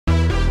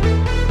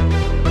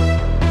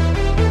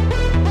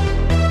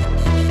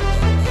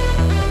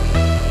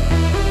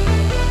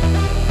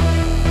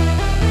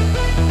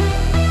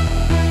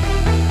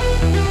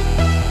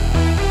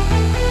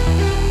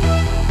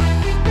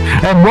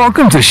And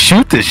welcome to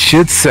Shoot the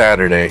Shit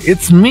Saturday.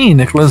 It's me,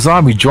 Nickolas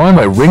Zombie, joined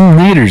by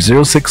Ringleader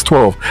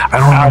 0612. I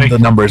don't remember the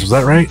numbers, was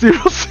that right?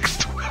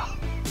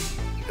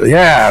 0612.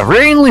 Yeah,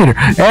 Ringleader.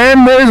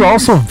 And there's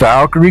also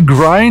Valkyrie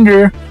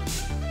Grinder.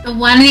 The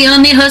one and the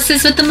only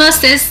hostess with the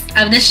mostest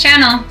of this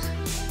channel.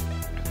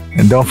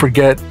 And don't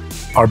forget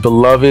our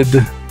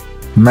beloved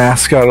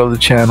mascot of the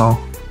channel,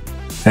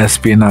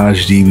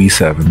 Espionage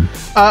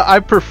DB7. I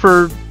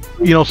prefer,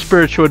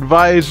 spiritual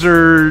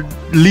advisor,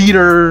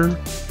 leader.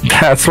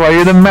 That's why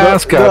you're the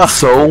mascot.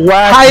 So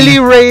wacky. Highly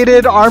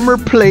rated, armor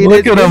plated.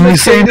 Look at him.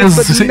 He's saying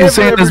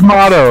his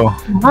motto.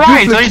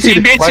 Right. He's a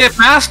basic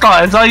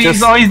mascot. It's all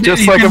he's always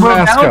just like a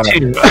mascot.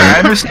 I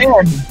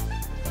understand.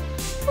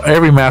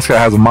 Every mascot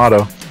has a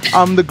motto.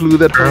 I'm the glue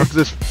that holds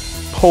this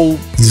whole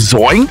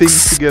Zoinks thing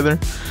together.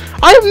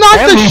 I am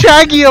not the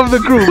Shaggy of the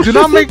group. Do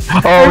not make.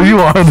 Oh, you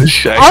are the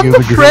Shaggy. I'm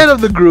the Fred of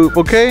the group.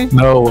 Okay.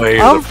 No way.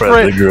 You're the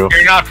Fred of the group.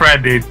 You're not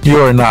Fred, dude. You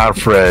are not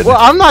Fred. Well,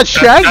 I'm not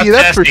Shaggy.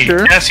 That's for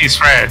sure. Jesse's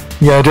Fred.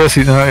 Yeah,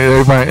 Jesse. No,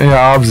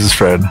 Obbs is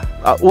Fred.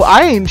 Well,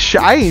 I ain't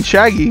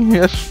Shaggy.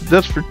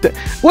 That's for.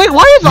 Wait,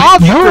 why is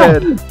Obbs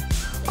Fred?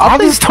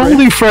 Obbs is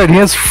totally Fred. He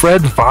has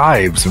Fred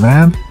vibes,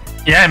 man.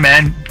 Yeah,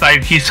 man.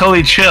 Like he's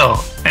totally chill,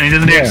 and he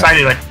doesn't get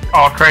excited like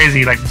all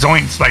crazy, like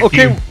zoinks, like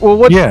okay, you. Well,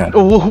 what? Yeah.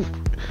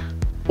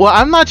 Well,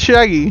 I'm not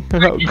Shaggy.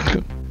 You're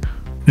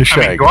Shaggy.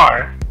 I mean, you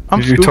are.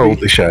 You're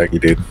totally Shaggy,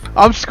 dude.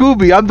 I'm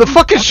Scooby. I'm the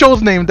fucking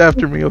show's named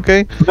after me.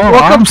 Okay. No,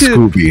 I'm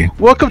Scooby.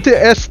 Welcome to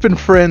Espen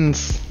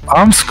Friends.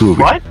 I'm Scooby.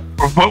 What?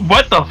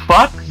 What the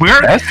fuck? We're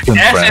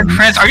Espen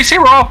Friends. Are you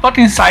saying we're all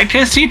fucking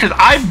scientists? See, because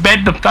I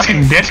bet the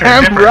fucking dick.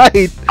 I'm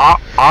right.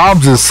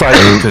 Obbs is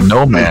psychic to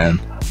no man.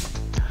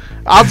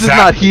 Obbs is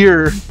not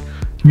here.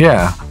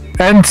 Yeah.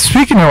 And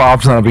speaking of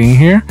Obbs not being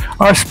here,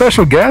 our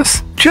special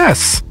guest,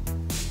 Jess.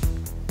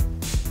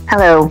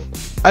 Hello.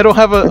 I don't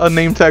have a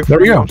name tag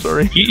for you. I'm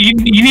sorry. You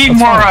need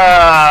more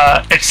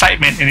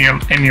excitement in your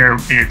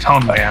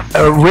tone, man.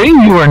 Ray,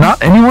 you are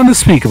not anyone to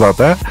speak about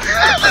that.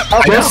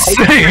 Just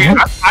saying.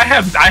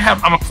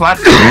 I'm a flat.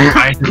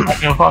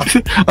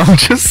 I'm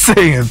just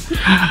saying.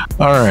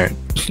 All right.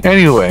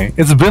 Anyway,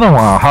 it's been a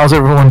while. How's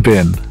everyone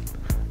been?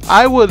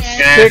 I was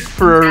sick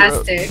for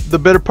the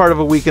better part of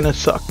a week and it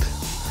sucked.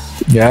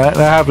 Yeah, that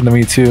happened to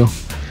me too.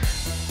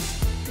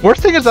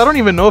 Worst thing is, I don't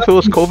even know if it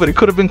was COVID. It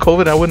could have been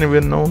COVID. I wouldn't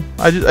even know.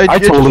 I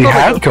totally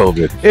had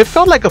COVID. It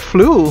felt like a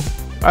flu.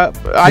 That's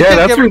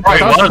what it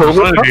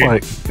felt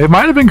like. It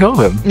might have been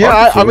COVID.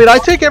 Yeah, I mean, I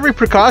take every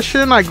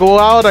precaution. I go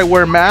out. I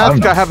wear a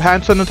mask. I have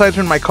hand sanitizer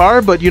in my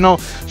car. But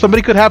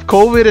somebody could have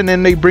COVID and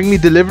then they bring me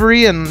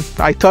delivery and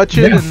I touch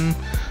it and.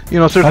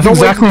 So that's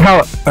exactly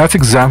how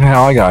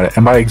I got it.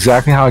 And by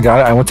exactly how I got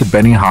it, I went to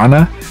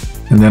Benihana,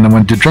 and then I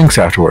went to drinks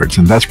afterwards,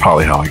 and that's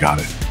probably how I got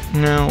it.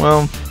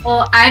 Yeah,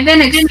 well, I've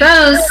been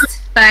exposed,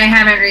 but I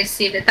haven't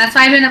received it. That's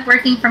why I've been up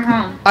working from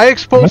home. I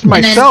exposed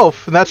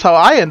myself, and that's how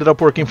I ended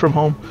up working from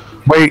home.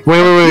 Wait!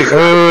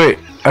 I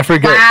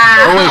forget.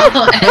 Wow.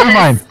 Oh wait, never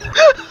mind.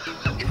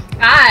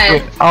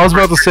 God. I was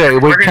about to say,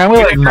 wait, can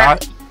we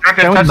not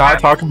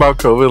talk about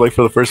COVID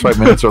for the first 5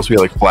 minutes, or else we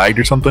flagged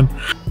or something?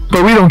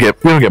 But we don't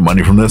get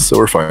money from this, so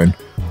we're fine.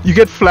 You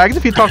get flagged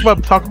if you talk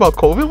about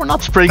COVID? We're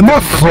not spraying. I'm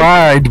not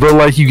flagged,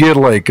 but you get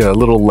a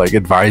little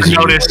advisory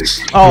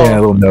notice. Yeah,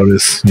 a little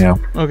notice. Yeah.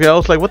 Okay, I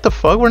was like, what the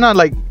fuck? We're not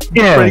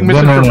spreading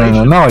misinformation.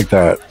 No, not like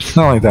that.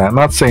 Not like that. I'm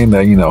not saying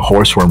that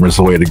horseworm is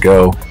the way to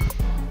go.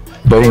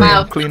 But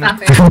wow, clean up.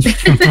 This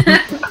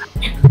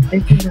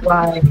is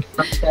why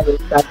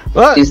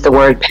use the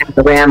word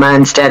panorama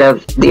instead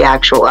of the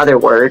actual other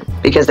word,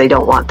 because they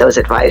don't want those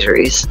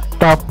advisories.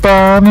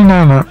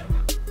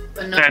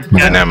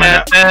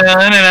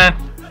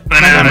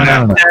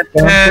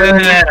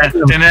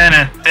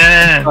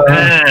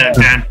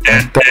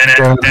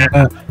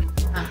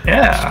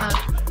 Yeah.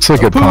 It's a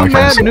good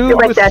podcast.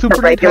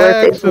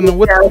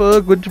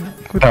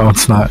 No,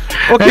 it's not.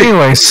 Okay.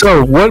 Anyway,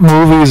 so what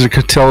movies or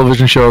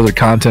television shows or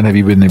content have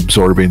you been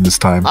absorbing this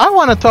time? I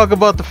want to talk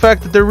about the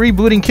fact that they're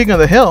rebooting King of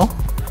the Hill.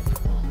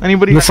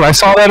 Anybody? Listen, I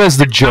saw that as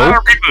the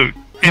joke.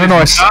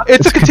 No, it's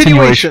a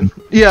continuation.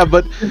 Yeah,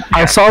 but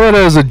I saw that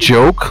as a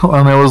joke,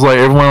 and it was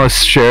everyone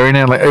was sharing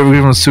it,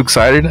 everyone was too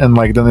excited, and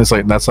then it's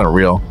that's not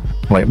real.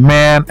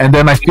 Man, and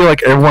then I feel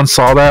everyone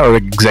saw that, or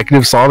the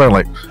executives saw that,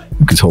 we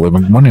could totally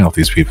make money off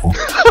these people.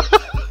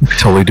 We could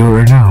totally do it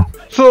right now.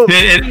 So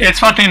it's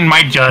fucking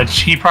Mike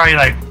Judge. He probably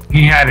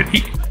he had it.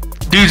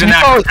 Dude's an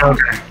actor.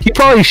 He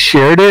probably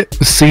shared it,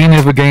 seeing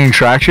if it gained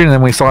traction, and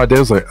then when he saw it, it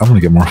was I'm gonna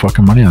get more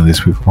fucking money out of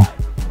these people.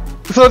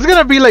 So it's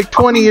gonna be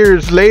 20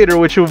 years later,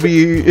 which will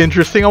be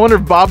interesting. I wonder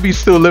if Bobby's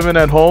still living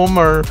at home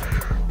or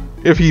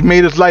if he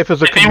made his life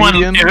as a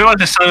comedian. If it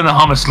wasn't still in the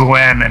home, it's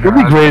Luann. It'd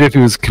be great if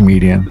he was a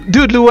comedian.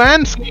 Dude,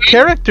 Luann's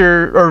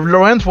character, or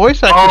Luann's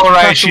voice actor. Oh,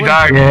 right, she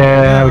died.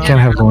 Yeah, we can't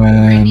have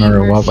Luann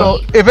or what. So,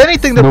 if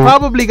anything, they're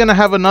probably gonna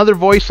have another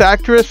voice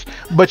actress,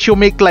 but she'll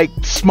make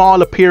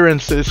small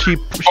appearances. She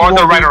or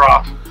they'll write her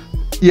off.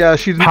 Yeah,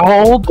 she's. How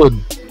old would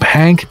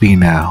Hank be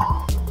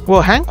now?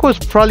 Well, Hank was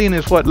probably in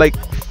his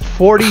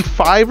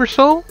 45 or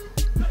so.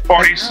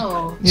 40s.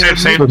 Oh.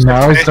 Yeah, But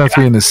now he's not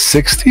in his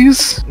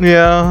 60s.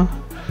 Yeah.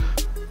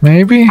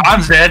 Maybe.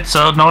 Bob's dead,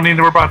 so no need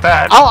to worry about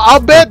that.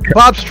 I'll bet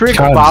Bob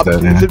Strickland. Con's Bob,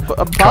 dead, yeah. is it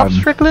Bob Con.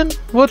 Strickland?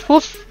 What's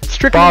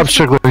Strickland? Bob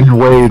Strickland,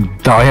 Wade.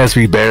 No, he has to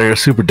be buried.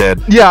 Super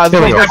dead. Yeah, Yeah,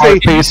 like a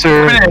heart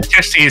pacer.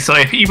 So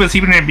if he was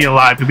even gonna be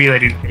alive, he'd be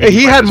like.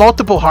 he had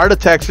multiple heart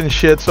attacks and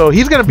shit, so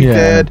he's gonna be Yeah.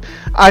 dead.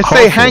 I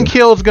say Hank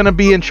Hill's gonna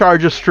be in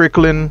charge of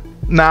Strickland.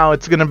 Now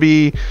it's gonna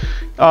be.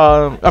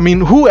 I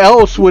mean, who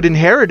else would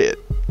inherit it?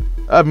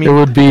 I It mean,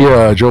 would be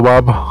Joe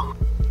Bob.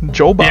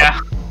 Joe Bob. Yeah,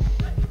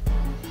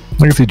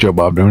 I can see Joe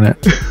Bob doing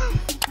it.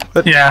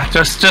 yeah,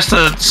 just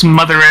to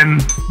smother in,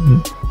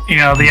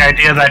 the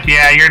idea that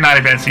you're not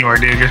advanced anymore,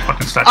 dude. You're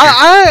fucking stuck.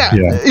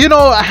 Yeah. You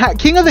know,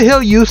 King of the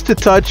Hill used to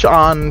touch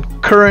on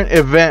current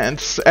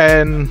events,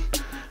 and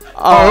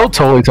He'll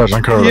totally touch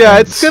on current yeah,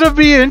 events. it's gonna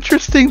be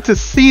interesting to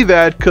see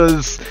that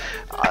because.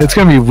 It's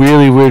gonna be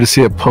really weird to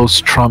see a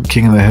post-Trump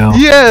King of the Hill.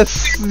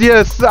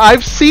 Yes.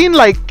 I've seen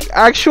like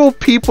actual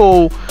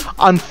people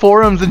on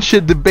forums and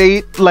shit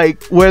debate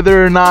like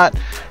whether or not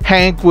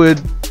Hank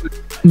would.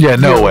 Yeah,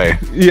 no way.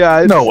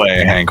 Yeah, No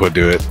way Hank would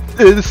do it.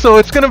 So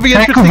it's gonna be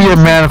Hank would interesting.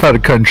 be a man without a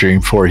country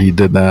before he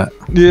did that.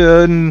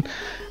 Yeah, and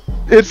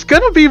it's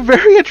gonna be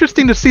very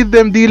interesting to see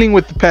them dealing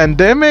with the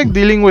pandemic,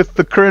 dealing with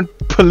the current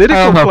I political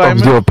don't know if they'll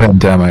climate. do a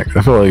pandemic.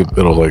 I feel like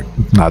it'll like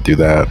not do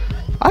that.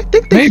 I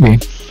think they Maybe.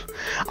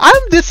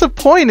 I'm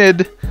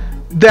disappointed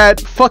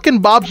that fucking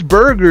Bob's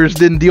Burgers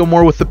didn't deal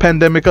more with the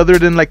pandemic other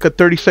than like a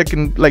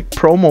 30-second like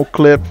promo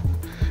clip.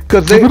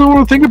 Because they People don't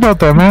want to think about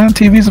that, man.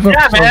 TV's about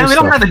Yeah, man, other they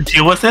don't stuff. have to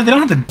deal with it. They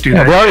don't have to do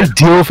Yeah, that. they already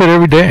deal with it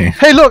every day.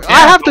 Hey, look, I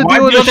have to why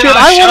deal with deal this with shit. it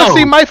on I want to show?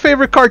 see my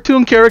favorite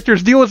cartoon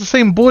characters deal with the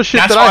same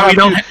bullshit That's that I why have we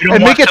don't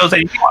and watch make it shows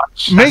that you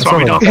watch. make That's why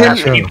we don't him-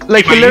 watch it.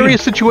 like But you-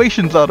 hilarious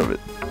situations out of it.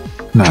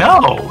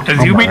 No,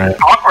 because you I'm make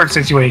alright. awkward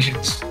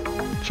situations.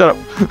 Shut up.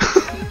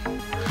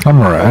 I'm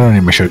alright. I don't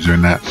need my show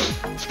doing that.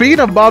 Speaking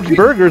of Bob's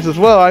Burgers as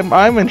well,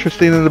 I'm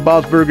interested in the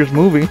Bob's Burgers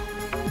movie.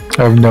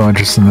 I have no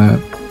interest in that.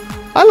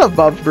 I love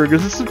Bob's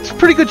Burgers. It's a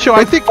pretty good show.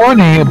 I think.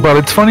 Funny, but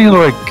it's funny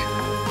like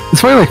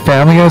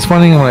Family Guy's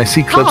funny, and when I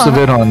see clips of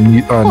it on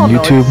no,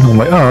 YouTube, it's- I'm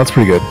like, oh, that's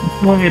pretty good.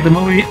 The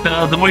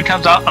movie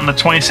comes out on the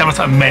 27th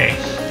of May.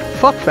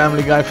 Fuck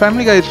Family Guy.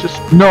 Family Guy is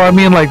just. No, I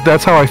mean like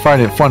that's how I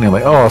find it funny.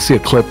 Like, oh, I'll see a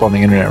clip on the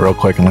internet real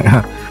quick, and like,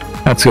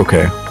 that's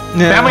okay.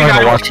 Yeah. Family I Guy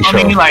haven't was watched the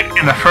funny show. like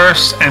in the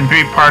first and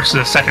 3 parts of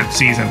the second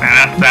season, and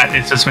after that,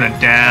 it's just been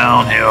a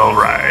downhill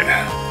ride.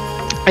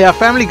 Yeah,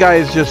 Family Guy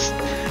is just.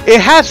 It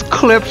has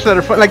clips that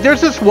are fun. Like, there's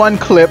this one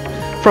clip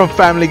from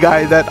Family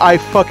Guy that I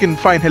fucking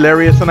find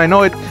hilarious, and I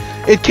know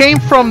it came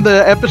from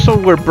the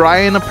episode where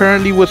Brian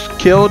apparently was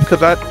killed, because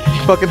that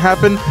fucking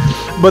happened.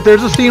 But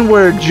there's a scene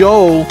where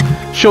Joe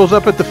shows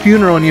up at the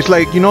funeral, and he's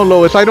like, you know,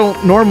 Lois, I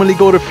don't normally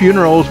go to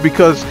funerals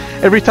because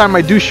every time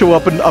I do show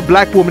up, and a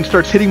black woman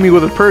starts hitting me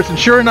with a purse. And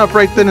sure enough,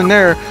 right then and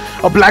there,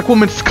 a black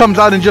woman comes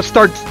out and just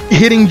starts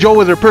hitting Joe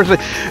with her purse.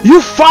 Like,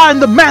 you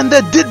find the man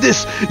that did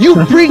this.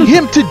 You bring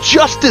him to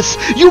justice.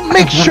 You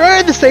make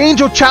sure this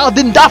angel child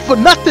didn't die for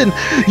nothing.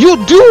 You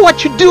do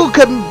what you do.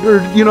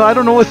 Or, you know, I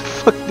don't know what the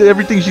fuck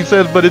everything she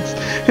says, but it's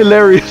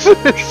hilarious.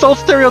 It's so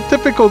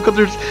stereotypical because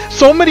there's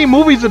so many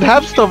movies that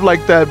have stuff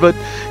like that. But,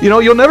 you know,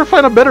 you'll never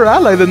find a better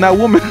ally than that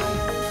woman.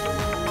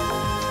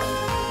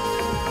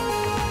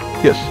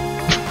 Yes.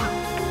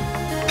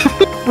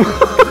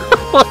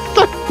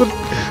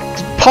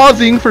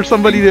 Pausing for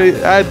somebody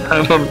to add.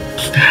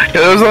 Yeah,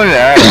 there was only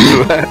that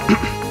after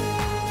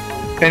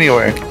that.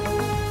 Anyway,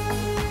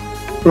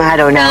 I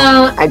don't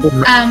know. So, I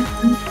didn't.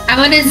 I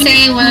want to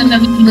say one of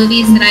the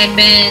movies that I've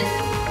been,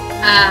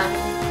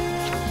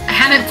 I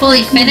haven't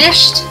fully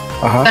finished,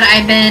 but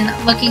I've been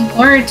looking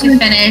forward to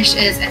finish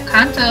is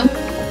Encanto.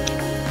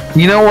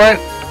 you know what?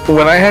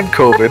 When I had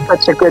COVID,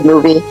 Such a good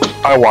movie.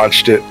 I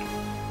watched it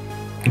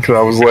because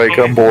I was like,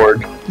 I'm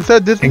bored. Is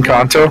that Disney?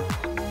 Encanto. Okay.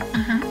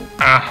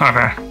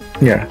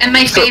 Yeah, And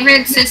my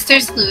favorite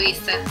sister's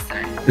Luisa.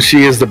 Sorry.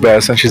 she is the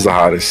best and she's the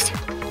hottest.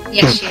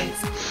 Yes, she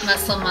is.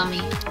 Muscle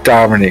Mummy.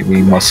 Dominate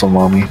me, muscle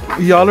mommy.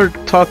 Y'all are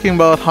talking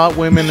about hot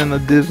women in a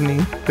Disney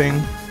thing.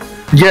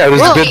 Yeah, there's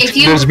Well, been if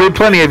you- there's been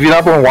plenty. Have you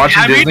not been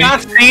watching Have you Disney?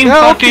 not seen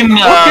Yeah, fucking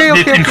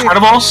okay. The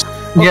Incredibles?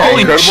 Yeah,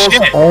 Holy Incredibles?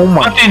 shit. Oh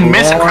my Fucking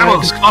Miss God.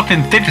 Incredibles is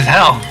fucking thick as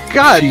hell.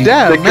 God She's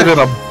damn. thicker than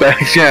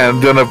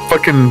a than a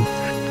fucking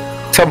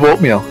tub of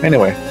oatmeal.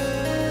 Anyway,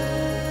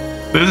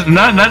 This is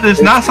not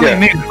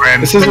something Yeah. new,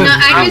 friend. this But isn't. no,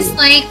 I just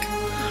like,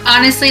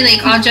 honestly,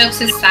 like, all jokes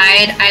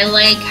aside, I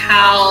like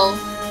how,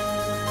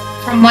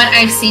 from what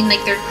I've seen, like,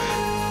 they're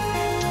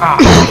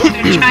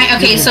trying.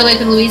 Okay, so like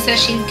with Luisa,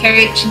 she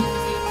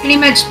pretty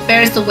much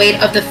bears the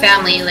weight of the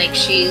family. Like,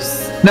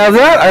 she's Now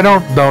that I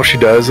don't know, she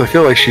does. I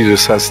feel like she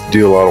just has to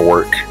do a lot of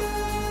work.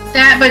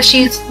 that, but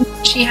she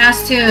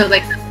has to,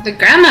 like, the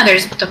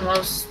grandmother's the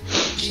most.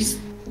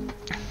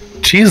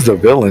 She's the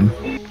villain.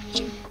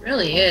 She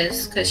really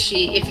is, because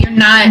if you're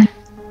not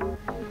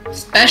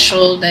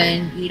special,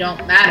 then you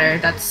don't matter.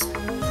 That's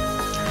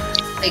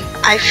like.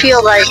 I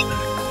feel like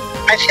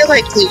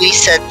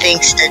Luisa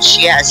thinks that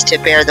she has to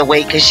bear the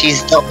weight because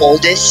she's the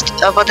oldest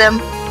of them.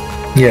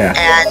 Yeah.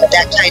 And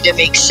that kind of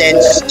makes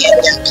sense in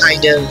that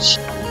kind of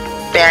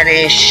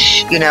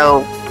Spanish,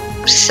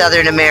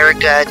 Southern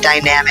America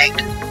dynamic.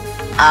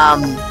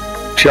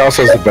 She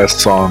also has the best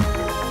song.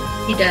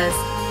 He does.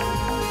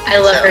 I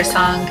love her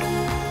song.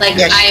 Like,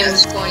 Yeah, I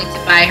am going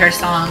to buy her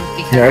song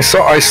because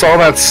Yeah, I saw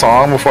that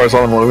song before I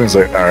saw the movie. I was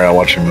like, alright, I'll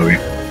watch the movie.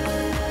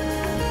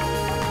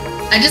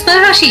 I just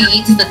love how she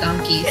eats the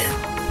donkeys.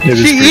 It is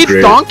She pretty eats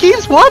great.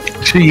 donkeys?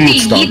 What? She She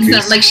eats donkeys. eats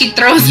them, like she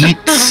throws them.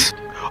 Yeets.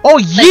 Oh,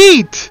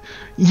 yeet!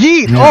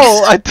 Yeet! Yes.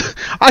 Oh,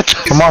 I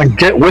Come on,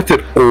 get with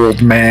it,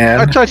 old man.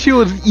 I thought she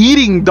was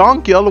eating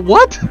donkey.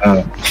 What?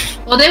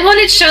 Well, they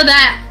wouldn't show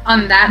that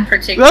on that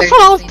particular. That's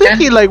what I was Disney.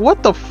 thinking. Like,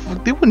 what the?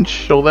 They wouldn't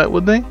show that,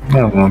 would they? I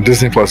don't know.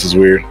 Disney Plus is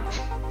weird.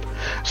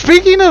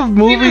 Speaking of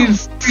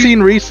movies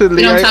seen recently,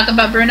 We don't talk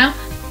about Bruno.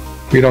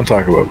 We don't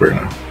talk about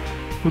Bruno.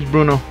 who's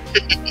Bruno?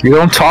 We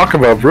don't talk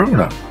about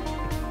Bruno.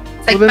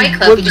 It's like Well, then Fight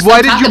Club. We just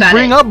why don't did talk you about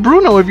bring it. up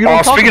Bruno if you don't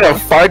Oh, talk speaking about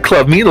of Fight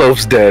Club,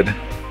 Meatloaf's dead. it?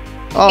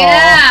 Oh.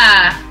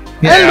 Yeah.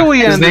 And Louis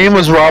His name Anderson.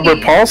 was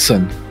Robert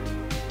Paulson.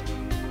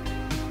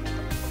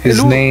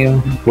 His Lou-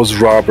 name was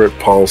Robert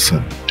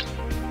Paulson.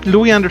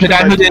 Louis The Anderson.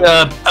 guy who did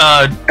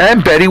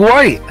And Betty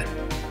White.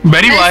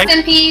 Betty Rest White,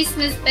 in peace,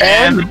 Miss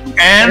Betty.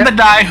 and the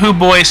guy who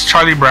voiced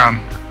Charlie Brown.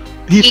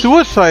 He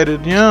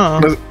suicided. Yeah.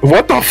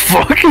 What the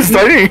fuck is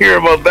I didn't hear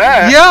about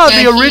that? Yeah,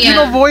 Yeah, the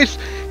original voice.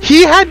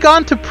 He had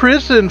gone to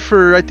prison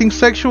for, I think,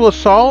 sexual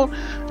assault,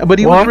 but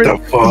he What was the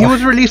fuck? he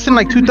was released in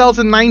like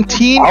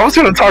 2019. I was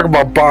gonna talk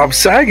about Bob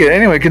Saget.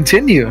 Anyway,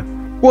 continue.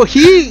 Well,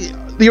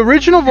 the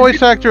original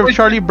voice actor of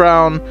Charlie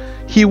Brown,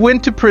 he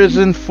went to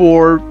prison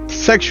for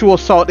sexual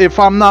assault, if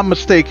I'm not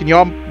mistaken.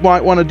 Y'all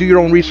might want to do your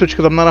own research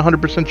because I'm not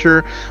 100%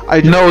 sure.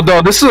 No,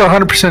 this is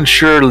 100%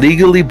 sure,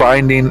 legally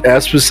binding.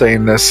 S was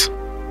saying this.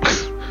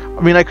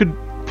 I mean, I could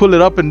pull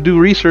it up and do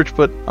research,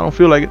 but I don't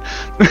feel like it.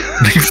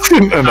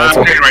 And that's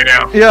I'm right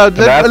now. Yeah,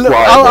 That's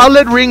why- I'll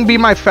let Ring be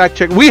my fact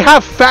check. We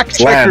have fact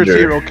checkers Slander.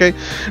 here, okay?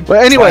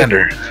 But anyway,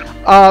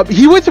 slander.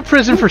 he went to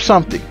prison for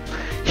something.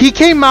 He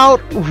came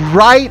out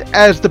right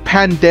as the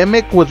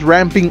pandemic was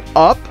ramping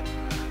up,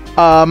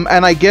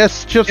 and I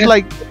guess just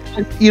like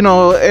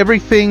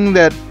everything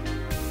that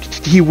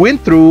he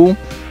went through,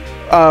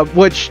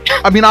 which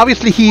I mean,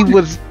 obviously he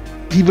was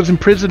in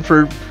prison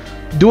for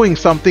doing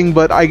something,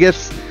 but I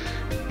guess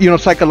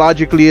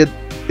psychologically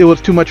it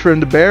was too much for him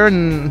to bear,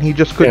 and he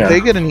just couldn't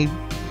take it, and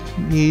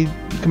he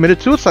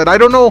committed suicide. I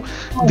don't know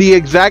the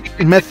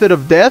exact method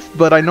of death,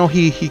 but I know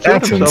he killed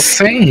That's himself.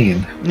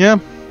 insane. Yeah.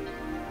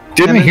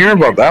 Didn't And then- hear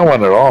about that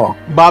one at all.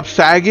 Bob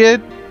Saget,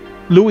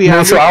 Louis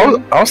No, so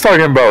Anderson. I was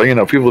talking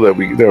about people that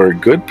were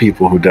good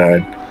people who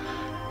died,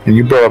 and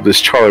you brought up this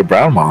Charlie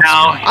Brown monster.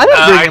 Now, I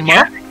didn't bring him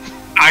up.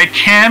 I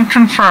can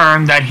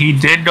confirm that he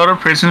did go to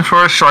prison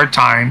for a short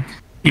time.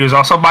 He was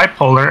also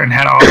bipolar and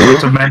had all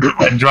sorts of mental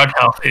and drug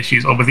health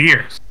issues over the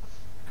years.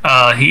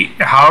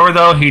 However,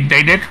 though,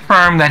 they did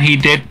confirm that he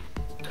did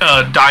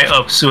die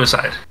of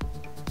suicide.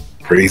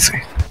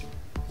 Crazy.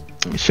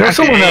 There's There's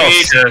someone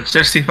else. Age of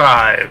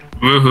 65.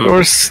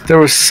 Woohoo. There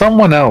was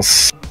someone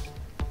else.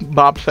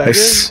 Bob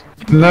Saget.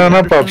 No,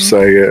 not Bob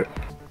Saget.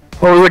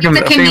 Oh, it was like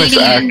He's a a famous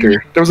comedian.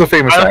 actor. There was a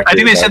famous actor. I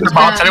think they said the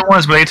Bob Saget one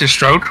was related to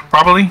stroke,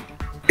 probably.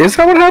 Is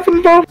that what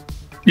happened, Bob?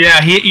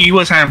 Yeah, he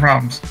was having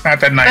problems at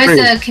that night.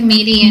 There's a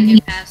comedian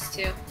who passed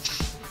too.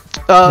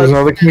 There's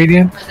another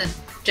comedian. It wasn't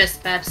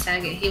just Bob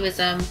Saget. He was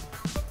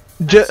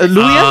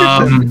Louis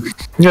Anderson.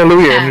 Yeah,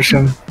 Louis Yeah.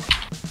 Anderson.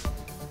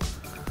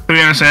 We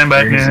understand,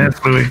 but yeah,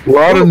 it's Louis. A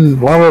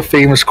lot of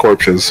famous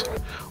corpses.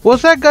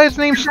 What's that guy's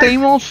name?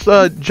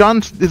 Stamos? John?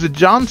 Is it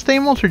John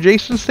Stamos or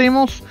Jason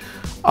Stamos?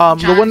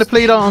 The one that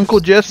played Uncle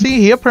Jesse.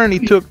 He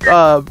apparently took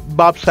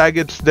Bob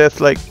Saget's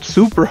death like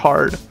super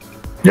hard.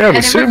 Yeah,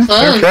 they but were they're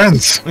close.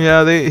 friends.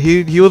 Yeah,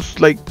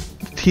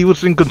 he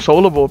was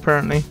inconsolable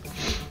apparently.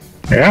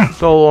 Yeah.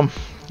 So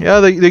yeah,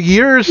 the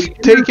year's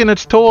taking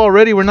its toll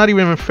already. We're not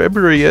even in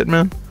February yet,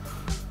 man.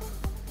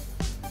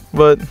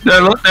 But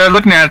They're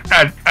looking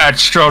at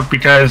stroke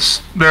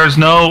because there's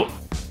no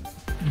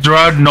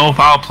drug, no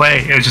foul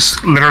play. It's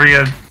just literally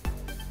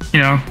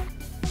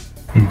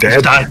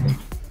Dead. died.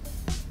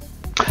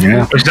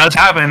 Yeah. Which does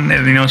happen,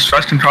 and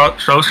strokes can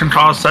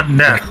cause sudden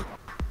death.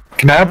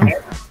 Can happen.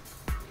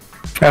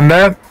 And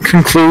that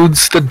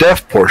concludes the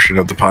death portion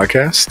of the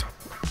podcast.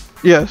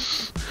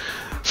 yes.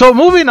 So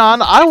moving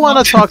on, I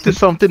want to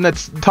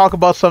talk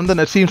about something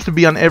that seems to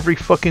be on every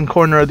fucking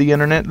corner of the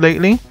internet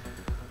lately.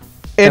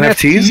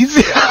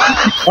 NFTs?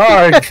 Oh,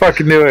 I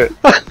fucking knew it.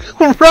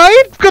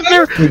 Right? Because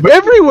they're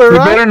everywhere, We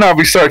right? better not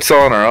start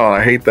selling our own.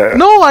 I hate that.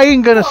 No, I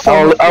ain't gonna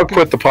sell. I'll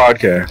quit the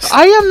podcast.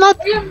 I am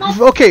not.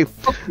 Okay,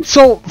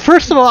 so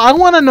first of all, I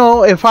want to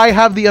know if I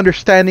have the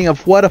understanding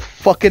of what a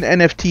fucking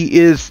NFT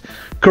is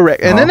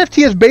correct. An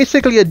NFT is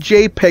basically a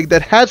JPEG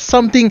that has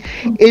something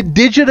it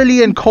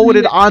digitally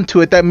encoded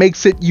onto it that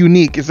makes it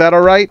unique. Is that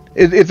all right?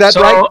 Is that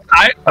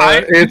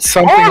right? It's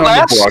something more or on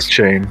less. the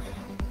blockchain.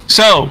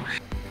 So,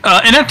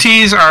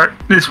 NFTs are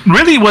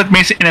really what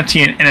makes it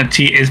NFT. An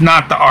NFT is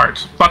not the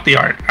art. Fuck the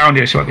art. I don't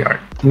give a shit about the art.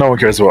 No one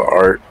cares about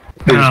art.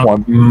 They just No.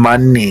 want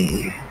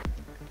money.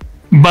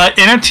 But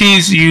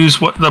NFTs use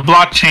the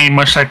blockchain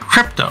much like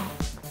crypto.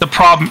 The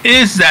problem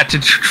is that to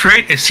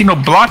create a single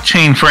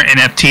blockchain for an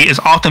NFT is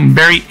often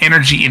very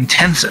energy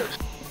intensive,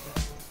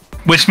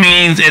 which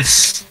means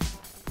it's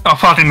a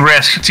fucking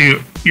risk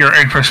to your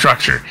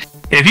infrastructure.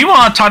 If you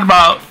want to talk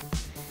about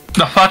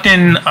the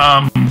fucking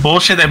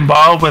bullshit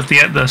involved with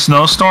the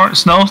snow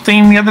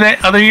theme the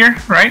other year,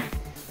 right?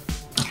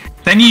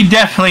 Then you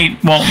definitely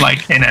won't like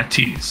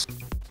NFTs.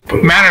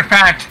 Matter of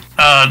fact,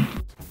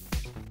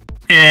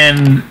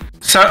 in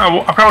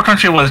a couple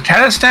country was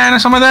Kazakhstan or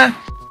something like that.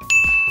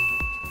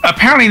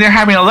 Apparently, they're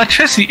having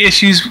electricity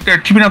issues. They're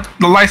keeping up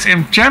the lights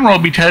in general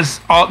because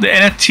all the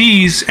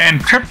NFTs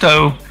and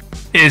crypto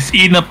is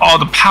eating up all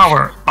the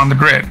power on the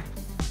grid.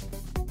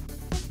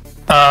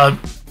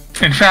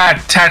 In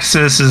fact,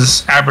 Texas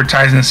is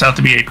advertising itself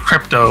to be a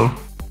crypto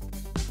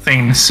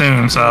thing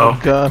soon. So,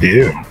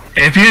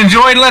 if you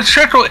enjoyed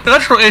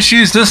electrical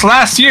issues this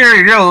last year,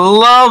 you're gonna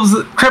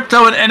love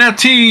crypto and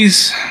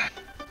NFTs.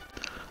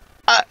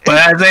 But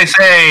as they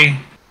say,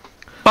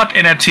 fuck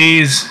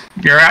NFTs.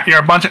 You're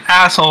a bunch of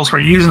assholes for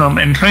using them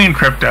and trading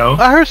crypto.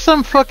 I heard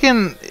some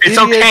fucking. It's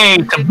okay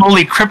to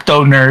bully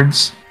crypto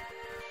nerds.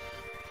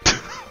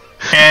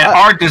 And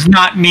art does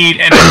not need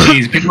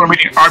NFTs. People are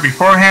making art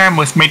beforehand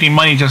with making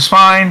money just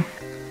fine.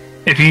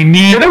 If you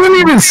need, it doesn't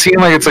even seem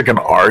like it's like an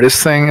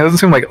artist thing. It doesn't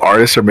seem like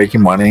artists are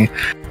making money.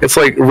 It's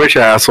like rich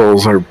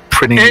assholes are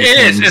printing. It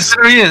is. It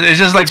really is. It's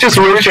just like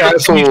rich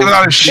assholes.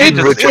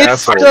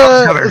 It's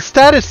the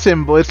status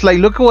symbol. It's like,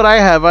 look at what I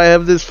have. I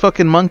have this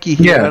fucking monkey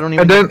here. Yeah, I don't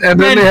even and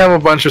then they have a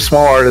bunch of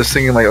small artists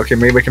thinking like, okay,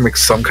 maybe I can make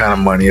some kind of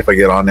money if I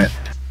get on it,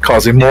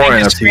 causing more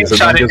NFTs.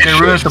 It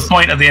ruins the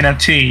point of the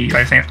NFT.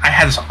 Like saying, I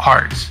have this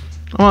art.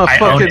 I'm gonna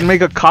fucking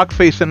make a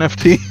cockface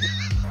NFT.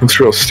 It's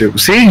real stupid.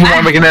 See, you want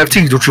to make an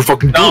NFT? Don't you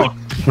fucking do it?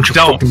 Don't you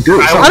fucking do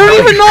it? I don't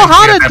even know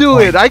how to do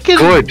it. I can.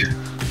 Good.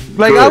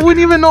 Like, I wouldn't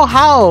even know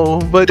how,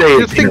 but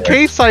just in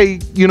case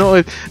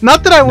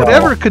not that I would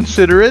ever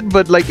consider it,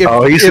 but like if...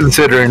 Oh, he's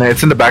considering it.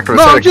 It's in the back of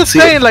his head. No, I'm just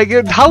saying, like,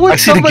 how would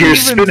somebody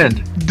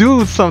even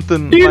do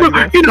something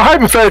like that?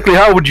 Hypothetically,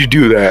 how would you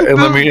do that? And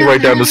let me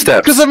write down the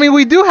steps. Because, I mean,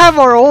 we do have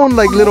our own,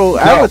 like, little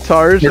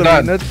avatars. We're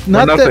not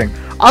nothing.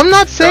 I'm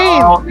not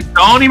saying...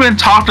 Don't even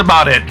talk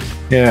about it.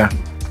 Yeah.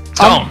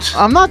 Don't.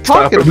 I'm not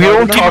talking about it. We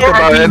don't talk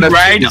about it.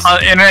 Right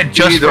on the internet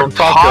just for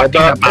talking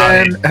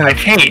about it. Like,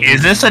 hey,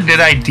 is this a good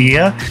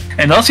idea?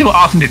 And those people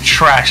often get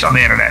trashed on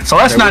the internet. So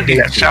let's not do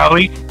that, shall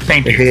we?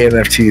 Thank you. I hate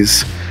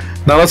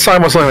NFTs. Now let's talk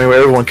about something where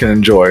everyone can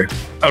enjoy.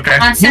 Okay.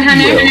 Monster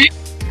Hunter.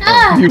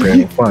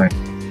 Okay, fine.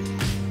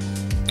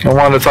 I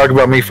wanted to talk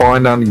about me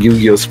falling down the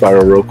Yu-Gi-Oh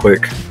spiral real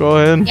quick. Go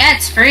ahead. Yeah,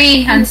 it's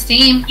free on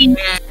Steam.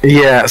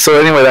 Yeah, so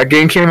anyway, that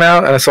game came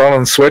out and I saw it on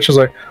the Switch. I was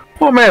like,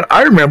 oh man,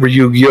 I remember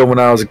Yu-Gi-Oh when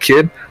I was a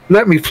kid.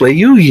 Let me play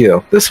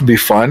Yu-Gi-Oh. This would be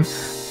fun.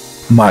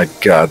 My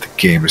god, the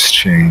game has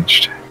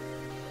changed.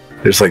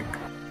 There's like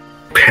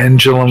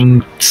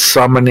pendulum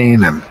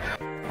summoning and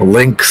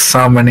link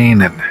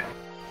summoning, and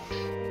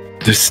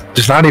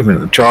there's not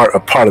even a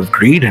pot of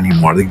greed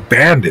anymore. They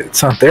banned it.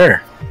 It's not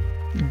there.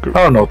 I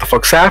don't know what the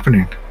fuck's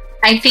happening.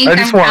 I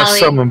just want to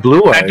summon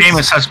Blue Eyes. That game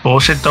is such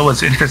bullshit though.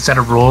 It's an intricate set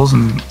of rules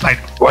and like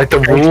the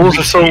rules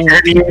are so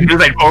weird. You can do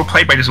like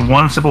overplayed by just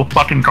one simple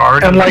fucking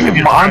card. And like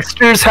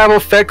monsters have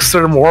effects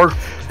that are more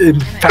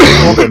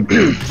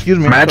impactful than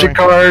magic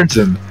cards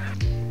and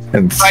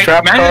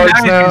strap cards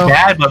now.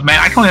 Bad, but man,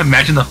 I can't even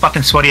imagine the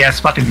fucking sweaty ass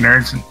fucking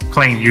nerds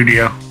playing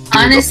Yu-Gi-Oh.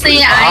 Honestly,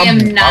 I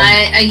am not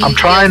a Yu-Gi-Oh! I'm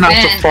trying not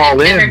to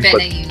fall in,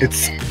 but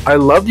I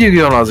loved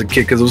Yu-Gi-Oh when I was a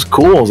kid because it was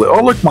cool. I was like,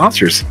 oh look,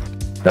 monsters.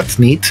 That's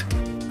neat.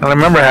 And I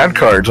remember I had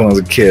cards when I was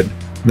a kid.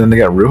 And then they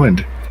got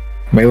ruined.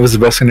 Maybe it was the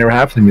best thing that ever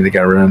happened to me. They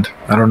got ruined.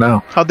 I don't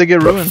know. How'd they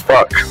get ruined?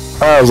 Fuck.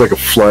 It was like a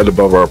flood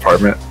above our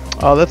apartment.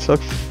 Oh, that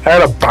sucks. I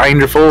had a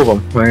binder full of them.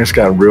 And I just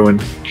got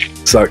ruined.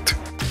 Sucked.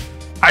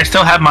 I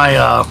still have my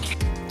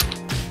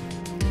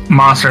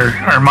monster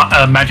or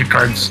magic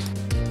cards.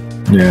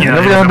 Yeah,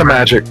 never got into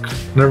magic.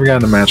 Never got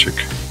into magic.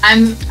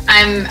 I'm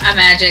a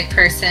magic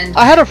person.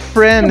 I had a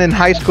friend in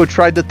high school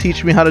tried to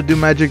teach me how to do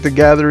Magic the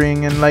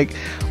Gathering, and like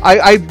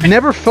I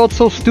never felt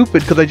so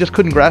stupid because I just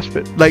couldn't grasp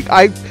it. Like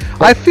I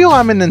feel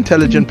I'm an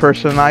intelligent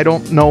person. I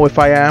don't know if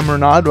I am or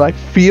not, but I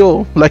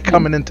feel like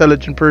I'm an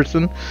intelligent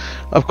person.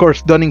 Of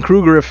course,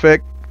 Dunning-Kruger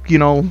effect,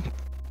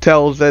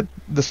 tells that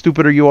the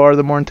stupider you are,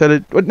 the more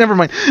intelligent. But never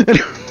mind.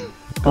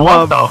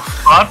 What the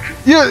fuck?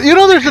 Yeah,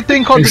 there's a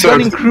thing called the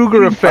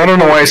Dunning-Kruger effect. I don't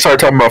know why I started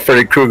talking about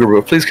Freddy Krueger,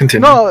 but please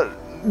continue. No,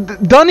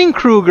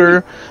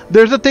 Dunning-Kruger,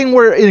 there's a thing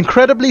where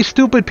incredibly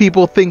stupid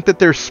people think that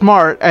they're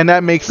smart, and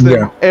that makes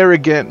them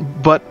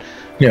arrogant, but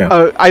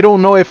I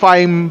don't know if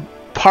I'm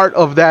part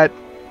of that.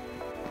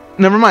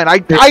 Never mind.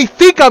 I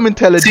think I'm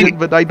intelligent,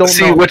 but I don't know.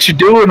 See, what you're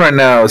doing right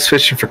now is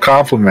fishing for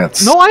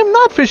compliments. No, I'm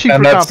not fishing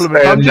for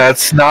compliments. And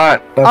that's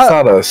not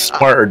a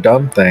smart or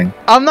dumb thing.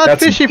 I'm not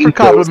fishing for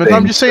compliments.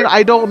 I'm just saying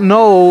I don't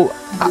know.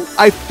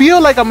 I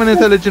feel like I'm an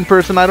intelligent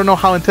person. I don't know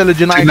how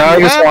intelligent I am. But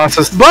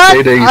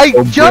I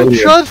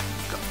just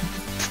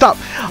stop.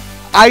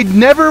 I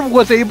never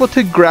was able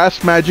to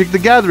grasp Magic the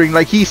Gathering.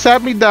 Like, he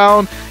sat me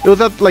down, it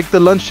was at like the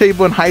lunch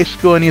table in high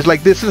school, and he's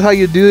like, this is how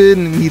you do it,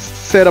 and he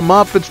set them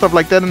up and stuff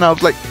like that, and I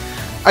was like,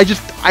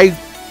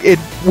 it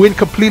went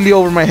completely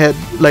over my head.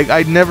 Like,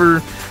 I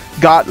never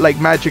got like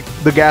Magic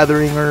the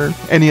Gathering or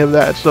any of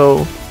that,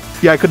 so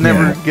yeah, I could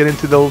never get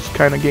into those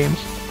kind of games.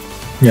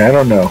 Yeah, I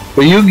don't know.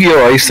 But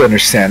Yu-Gi-Oh! I used to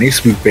understand. It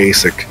used to be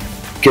basic.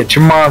 Get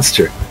your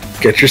monster,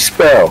 get your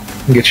spell,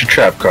 and get your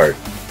trap card.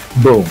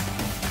 Boom.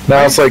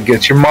 Now it's like,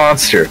 get your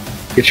monster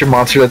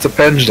that's a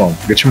pendulum,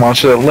 get your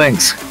monster that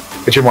links,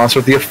 get your monster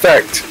with the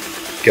effect,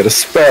 get a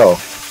spell,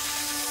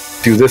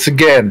 do this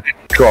again,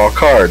 draw a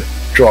card,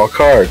 draw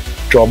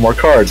more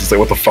cards. It's like,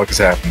 what the fuck is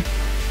happening?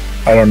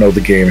 I don't know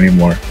the game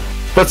anymore.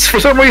 But for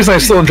some reason I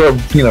still enjoy,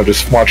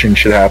 just watching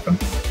shit happen.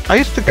 I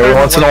used to every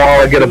once in a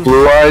while I get a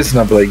blue eyes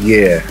and I'll be like,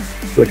 yeah,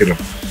 look at him.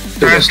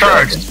 Turn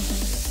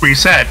starts,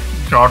 reset,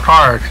 draw a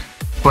card,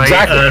 play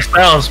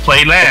spells,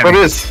 play land,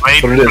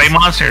 play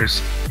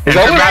monsters. Is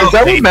that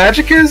what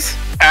Magic is?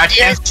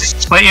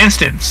 Play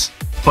instance.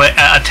 Play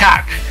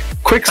attack.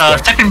 Quick spell.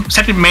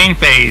 Second main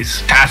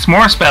phase. Cast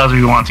more spells if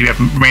you want to. You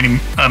have remaining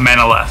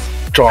mana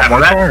left. Draw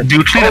more cards.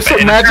 Do cleanup. So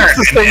Magic's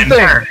the same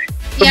thing.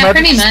 Yeah,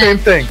 pretty much. Same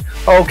thing.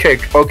 Okay.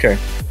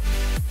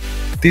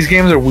 These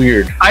games are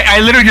weird.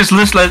 I literally just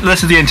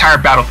listed the entire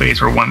battle phase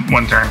for one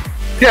turn.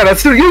 Yeah,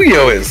 that's what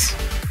Yu-Gi-Oh! Is.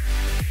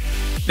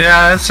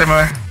 Yeah, that's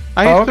similar.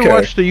 I used to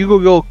watch the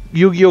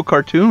Yu-Gi-Oh!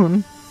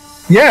 Cartoon.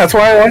 Yeah, that's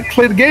why I like to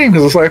play the game,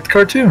 because it's like the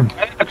cartoon. I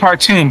like the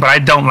cartoon, but I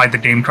don't like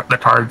the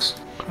cards.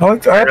 I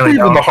really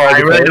don't. I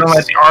really don't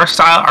like the art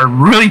style. I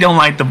really don't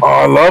like the. Oh,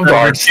 I love the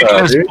art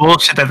style. Ridiculous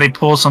bullshit that they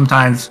pull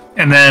sometimes,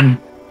 and then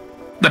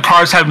the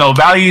cards have no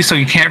value, so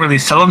you can't really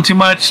sell them too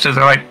much because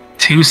they're like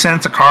 2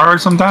 cents a card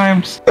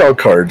sometimes. Oh,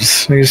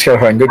 cards. You just gotta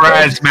find good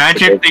cards. Whereas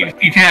Magic,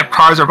 you can have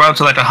cards that are up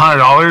to like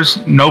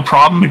 $100, no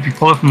problem if you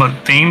pull it from a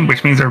theme,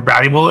 which means they're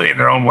valuable in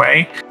their own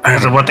way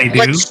because of what they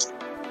do.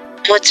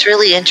 What's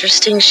really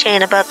interesting,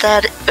 Shane, about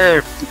that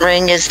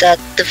ring is that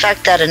the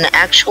fact that an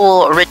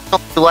actual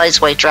original Blue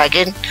Eyes White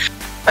Dragon,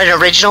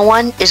 an original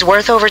one, is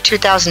worth over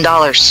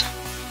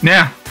 $2,000.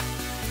 Yeah,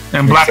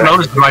 and Black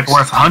Lotus is like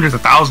worth hundreds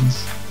of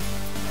thousands.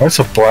 What's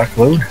a Black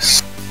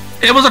Lotus?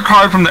 It was a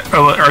card from the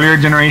earlier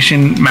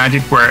generation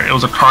Magic where it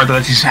was a card that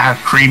lets you have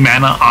free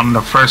mana on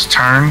the first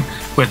turn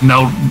with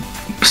no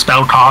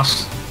spell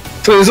cost.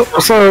 So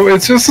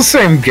it's just the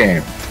same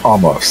game,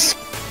 almost.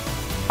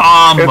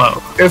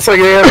 It's like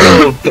they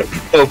have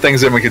little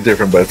things that make it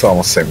different, but it's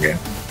almost the same game.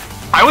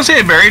 I would say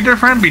it very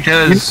different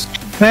because...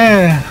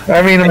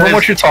 I mean, when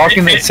what you're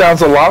talking, it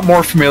sounds a lot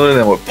more familiar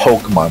than what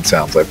Pokemon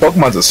sounds like.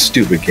 Pokemon's a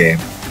stupid game.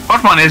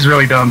 Pokemon is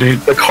really dumb,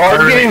 dude. The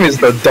card game is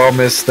the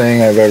dumbest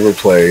thing I've ever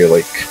played.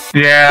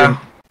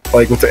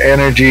 Like with the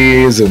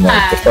energies and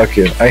like the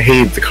fucking... I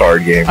hate the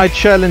card game. I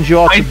challenge you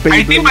all to Beyblade.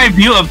 I think my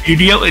view of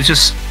Yu-Gi-Oh! Is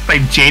just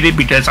like jaded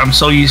because I'm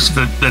so used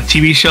to the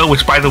TV show,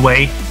 which by the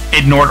way,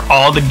 ignored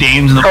all the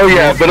games. But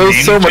it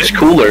was so much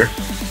cooler.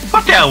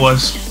 Fuck yeah, it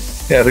was.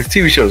 Yeah, the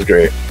TV show is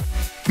great.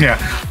 Yeah,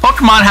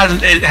 Pokemon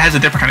has a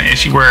different kind of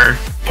issue where...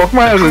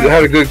 Pokemon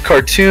had a good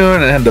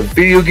cartoon and the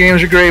video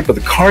games are great, but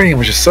the card game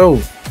was just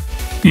so...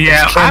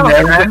 Yeah, I have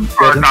a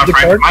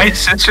friend, my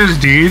sisters,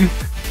 dude,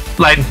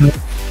 like,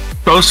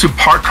 goes to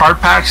card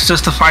packs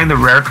just to find the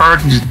rare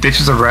cards and just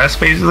ditches the rest,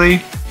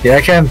 basically. Yeah,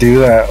 I can't do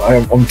that.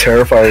 I'm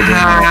terrified of doing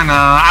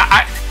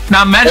that.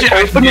 Now imagine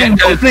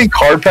opening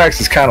card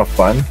packs is kind of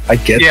fun. I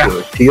get the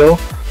appeal,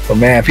 but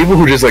man, people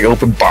who just like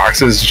open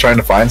boxes trying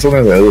to find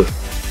something, like,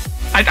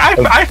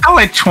 I found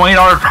like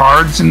 $20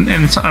 cards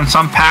in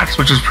some packs,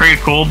 which is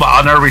pretty cool, but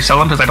I'll never resell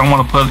them because I don't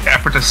want to put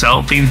effort to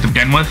sell things to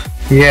begin with.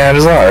 Yeah,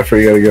 there's a lot of effort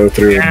you gotta go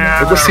through. It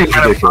just seems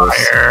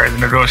ridiculous. And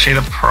negotiate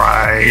a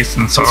price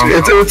and so on.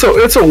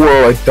 It's a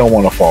world I don't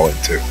want to fall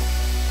into.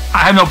 I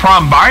have no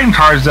problem buying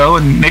cards though,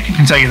 and Nick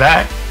can tell you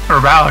that, or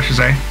Val, I should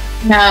say.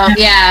 No,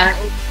 yeah.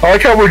 I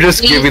like how we're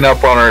just giving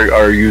up on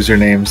our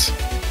usernames.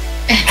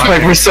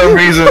 Like for some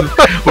reason,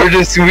 we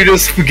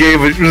just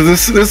gave it.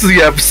 This is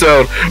the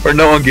episode where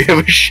no one gave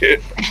a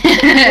shit.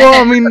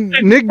 Well, I mean,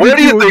 Nick, what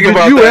do you think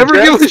about that? Did you ever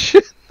give a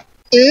shit?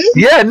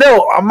 Yeah,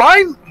 no,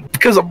 mine,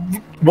 because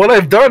what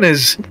I've done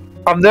is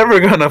I'm never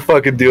gonna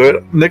fucking do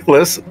it.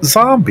 Nickolas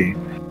Zombie.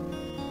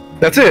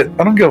 That's it.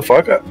 I don't give a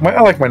fuck.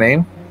 I like my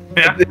name.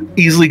 Yeah. It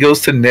easily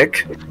goes to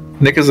Nick.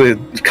 Nick is a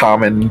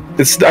common.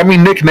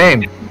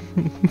 Nickname.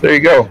 There you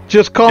go.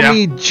 Just call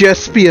me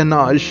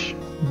Espionage.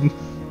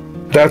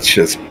 That's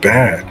just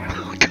bad.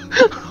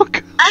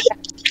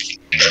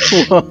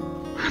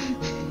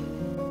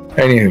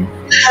 Anywho.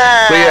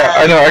 But yeah,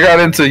 I know. I got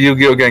into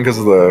Yu-Gi-Oh! Again because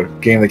of the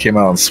game that came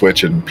out on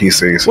Switch and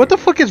PCs. What the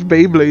fuck is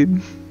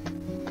Beyblade?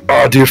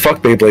 Oh, dude,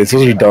 fuck Beyblades.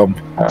 Those are dumb.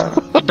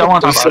 Don't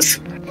want to talk about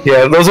it.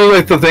 Yeah, those are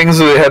like the things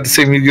where they had the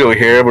same Yu-Gi-Oh!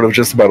 Hair, but it was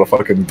just about a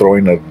fucking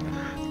throwing a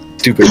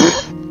stupid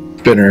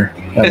spinner.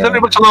 It's a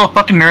bunch of little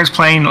fucking nerds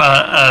playing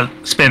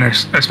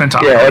spinners or spin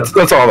top. Yeah,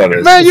 that's all that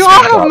is. Man, you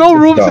all have no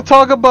room to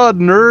talk about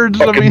nerds.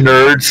 Fucking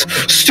nerds,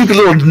 stupid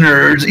little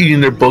nerds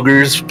eating their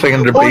boogers,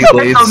 playing their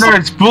Beyblades.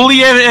 Nerds,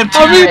 bully and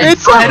I mean,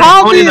 it's a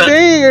hobby.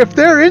 If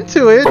they're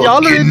into it,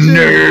 y'all are into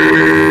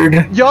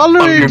nerd. Y'all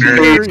are into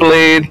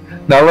Beyblade.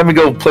 Now let me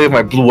go play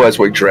my Blue Eyes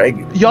White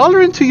Dragon. Y'all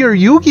are into your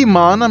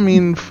Yugi-mon. I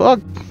mean, fuck.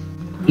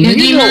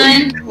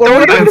 Yugi-mon?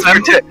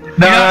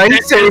 No, I'm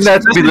saying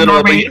that to be little.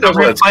 I'm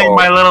playing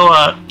my little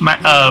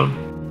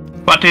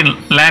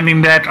fucking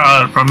landing deck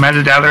from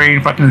Magic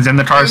Gathering, fucking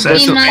Zendikar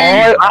set.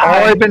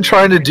 All I've been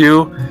trying to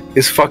do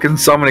is fucking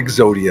summon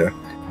Exodia,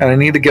 and I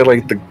need to get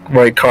like the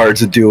right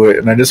cards to do it.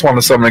 And I just want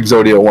to summon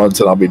Exodia once,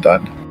 and I'll be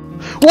done.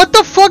 What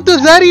the fuck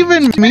does that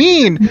even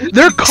mean?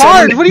 They're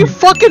cards. What do you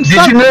fucking?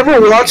 Did you never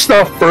watch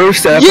the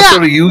first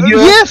episode of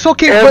Yu-Gi-Oh? Yes,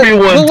 okay.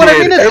 Everyone but what did. I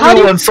mean is,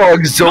 Everyone saw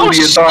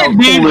Exodia.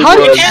 How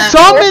do you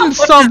summon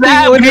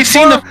something? When you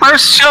seen the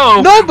first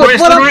show? No, but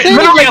what I'm saying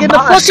is, like, in the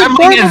fucking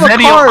form of a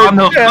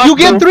card, you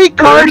get 3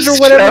 cards or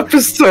whatever.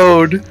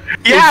 Episode.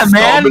 Yeah,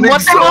 man.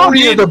 What the hell?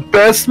 Exodia, the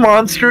best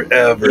monster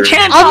ever. You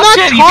can't I'm not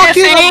talk shit.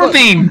 talking You can't say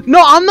anything.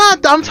 No, I'm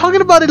not. I'm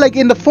talking about it like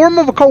in the form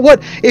of a card.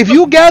 What if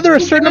you gather a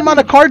certain amount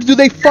of cards? Do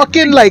they fucking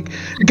like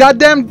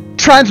goddamn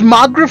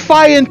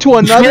transmogrify into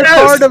another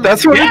card?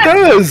 That's what it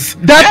does.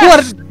 That's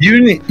what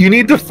you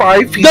need the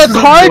 5 pieces. The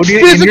card's in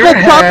physical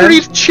your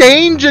properties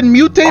change and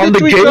mutate on the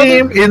into each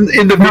game. other.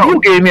 In the video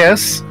game,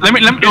 yes. Let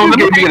me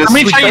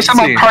tell you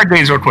something about card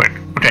games real quick.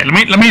 Okay,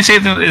 let me say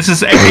this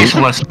is an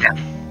educational lesson here.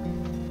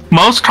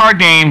 Most card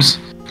games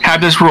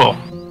have this rule.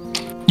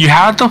 You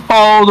have to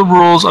follow the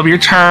rules of your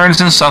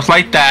turns and stuff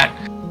like that,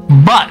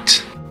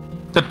 but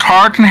the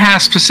card can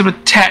have specific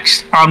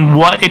text on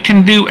what it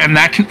can do, and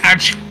that can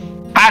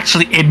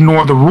actually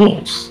ignore the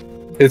rules.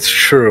 It's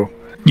true.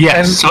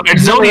 Yes, and so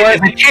Exodia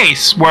is a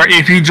case where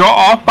if you draw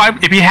all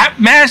 5, if you have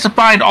managed to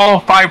find all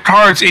 5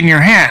 cards in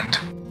your hand,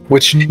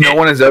 which no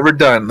one has ever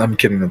done. I'm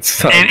kidding.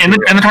 It's not in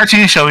the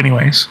cartoon show,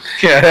 anyways.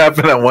 Yeah, it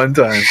happened at one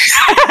time.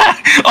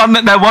 On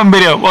that one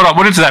video. Hold on,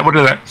 what is that?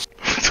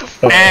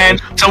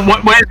 And so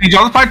when you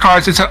draw the 5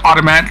 cards, it's an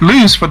automatic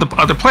lose for the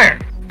other player.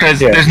 Because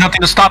there's nothing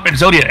to stop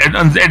Exodia.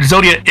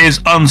 Exodia is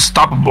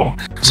unstoppable.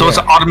 So it's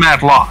an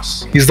automatic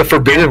loss. He's the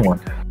forbidden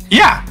one.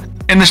 Yeah.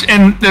 And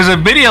there's a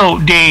video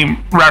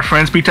game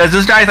reference because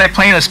this guy's like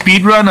playing a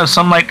speed run of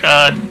some like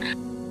I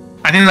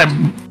think like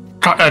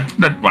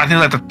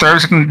the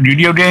third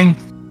video game,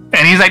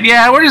 and he's like,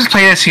 yeah, we'll just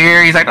play this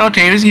here. He's like,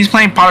 okay, he's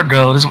playing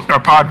Podgo or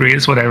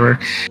Padres, whatever,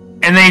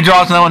 and then he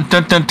draws another one,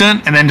 dun, dun,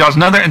 dun, and then draws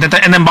another, and then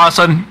all of a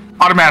sudden,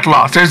 automatic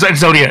loss. There's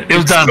Exodia. It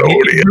was done.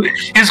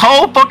 His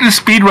whole fucking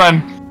speed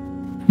run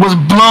was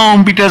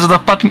blown because of the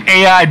fucking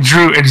AI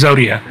drew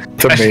Exodia.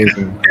 It's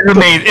amazing. It's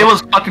amazing. It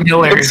was fucking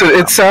hilarious.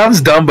 It sounds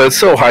dumb, but it's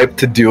so hyped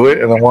to do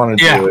it, and I want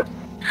to do it.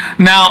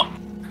 Now,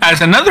 as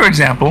another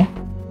example,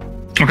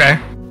 okay,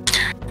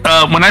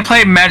 when I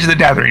play Magic the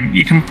Gathering,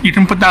 you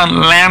can put down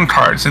land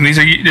cards, and this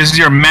is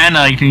your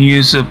mana you can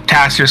use to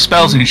cast your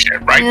spells and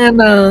shit, right?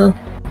 Mana.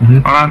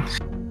 Hold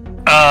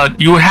on.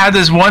 You have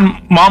this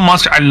one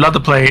monster I love to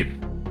play,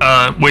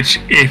 which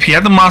if you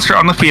have the monster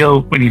on the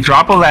field, when you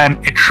drop a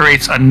land, it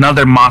creates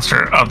another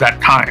monster of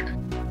that kind.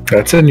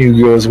 That's in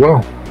Yu-Gi-Oh as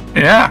well.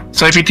 Yeah.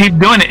 So if you keep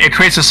doing it, it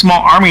creates a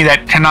small army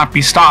that cannot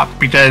be stopped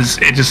because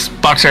it just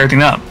fucks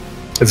everything up.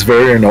 It's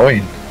very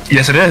annoying.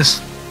 Yes, it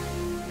is.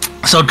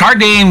 So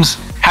card games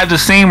have the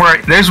same where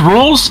there's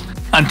rules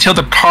until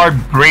the card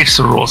breaks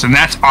the rules, and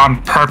that's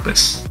on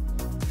purpose.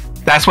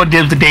 That's what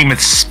gives the game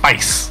its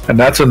spice. And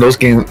that's when those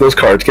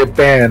cards get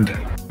banned.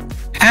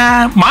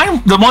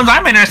 The ones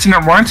I'm interested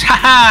in weren't.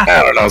 I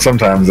don't know.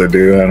 Sometimes they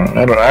do. I don't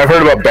know. I've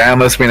heard about ban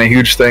lists being a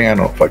huge thing. I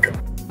don't fucking.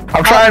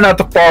 I'm trying not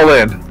to fall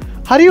in.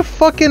 How do you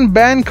fucking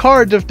ban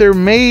cards if they're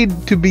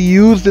made to be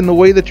used in the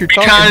way that you're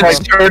talking about?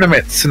 Like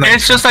tournaments.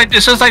 It's just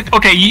like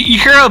okay, you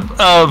hear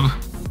of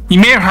you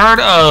may have heard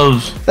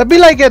of. That'd be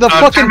like at a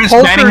fucking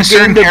poker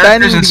game, they're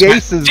banning the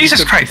aces.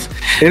 Jesus Christ!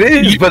 It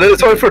is, but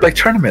it's only for like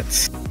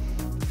tournaments.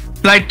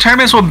 Like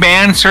tournaments will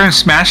ban certain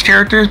Smash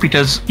characters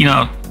because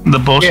the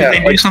bullshit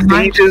they do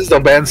sometimes. Stages, they'll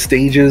ban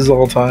stages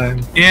all the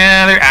time.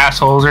 Yeah, they're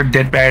assholes. They're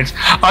dickbags.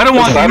 I don't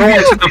want to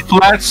get to the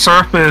flat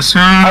surface.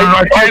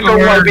 I don't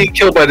want to be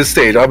killed by the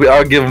stage.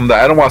 I'll give them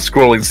that. I don't want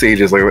scrolling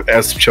stages like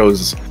S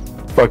chose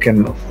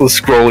fucking the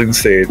scrolling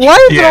stage. Why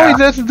is it always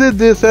S did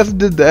this, S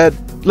did that?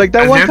 Like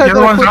that one time.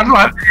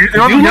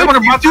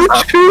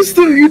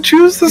 You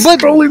choose the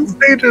scrolling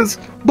stages.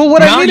 But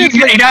what I mean is,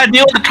 you gotta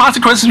deal with the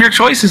consequences of your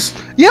choices.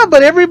 Yeah,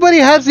 but everybody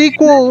has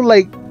equal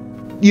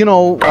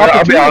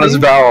I'll be honest,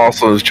 Val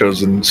also has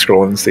chosen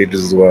scrolling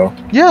stages as well.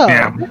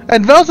 Yeah.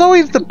 And Val's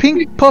always the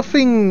pink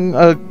puffing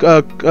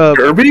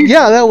Kirby?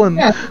 Yeah, that one.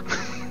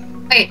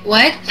 Wait,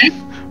 what?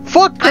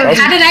 Fuck Kirby.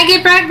 How did I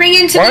get brought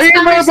into Why this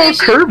conversation? Why are you mad about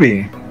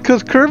Kirby?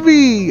 Because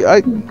Kirby,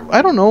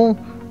 I don't know.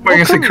 Are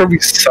you gonna say Kirby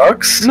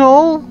sucks?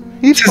 No,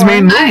 he's his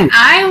main move.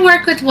 I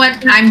work with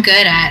what I'm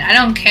good at. I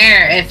don't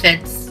care if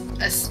it's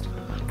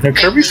Yeah,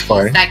 Kirby's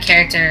fine. That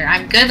character.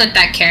 I'm good with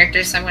that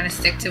character, so I'm gonna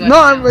stick to it. No,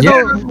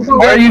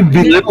 why are you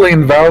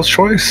belittling Val's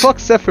choice? Fuck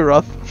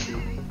Sephiroth.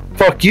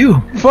 Fuck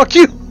you. Fuck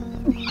you.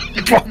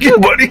 Fuck you,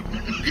 buddy.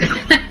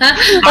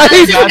 I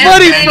hate your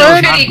buddy,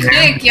 friend. Pretty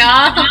quick,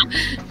 y'all.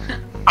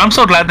 I'm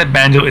so glad that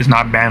Banjo is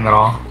not banned at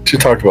all. She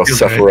talked about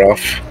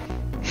Sephiroth.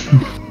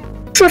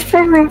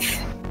 Sephiroth.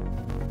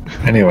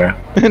 Anyway,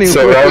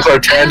 so that was our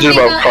tangent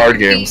about card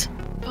games.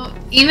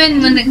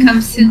 Even when it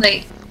comes to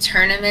like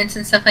tournaments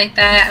and stuff like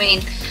that, I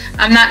mean,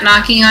 I'm not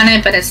knocking on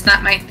it, but it's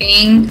not my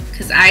thing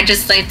because I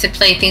just like to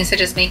play things that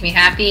just make me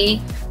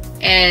happy,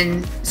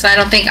 and so I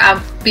don't think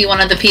I'll be one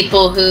of the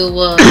people who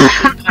will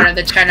be part of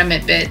the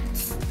tournament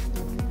bits.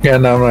 Yeah,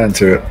 no, I'm not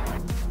into it.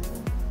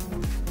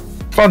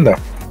 Fun though.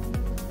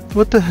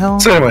 What the hell?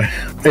 So anyway,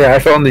 yeah, I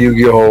fell in the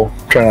Yu-Gi-Oh hole.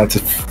 Try not to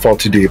fall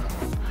too deep.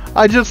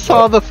 I just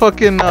saw the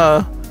fucking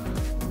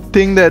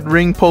thing that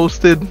Ring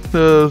posted,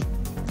 the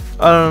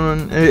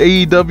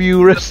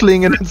AEW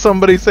wrestling, and then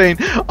somebody saying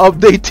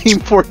update Team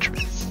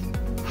Fortress.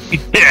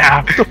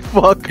 Yeah. What the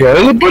fuck? Yeah,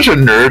 there's a bunch of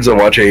nerds that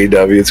watch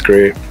AEW. It's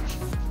great,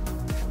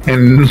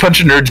 and a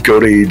bunch of nerds go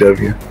to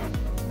AEW.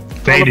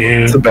 They do.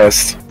 It's the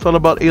best. It's all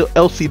about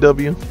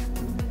LCW.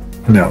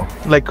 No.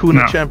 Like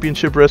Kuna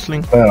Championship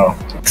Wrestling. No,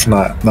 it's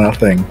not a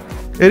thing.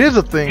 It is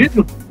a thing. It's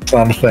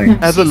not a thing.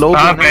 Has a logo.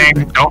 Not a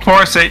thing. Don't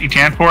force it. You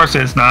can't force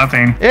it. It's not a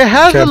thing. It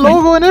has a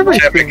logo and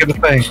everything. Can't make it a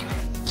thing.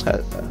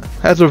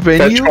 Has a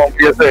venue. That won't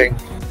be a thing.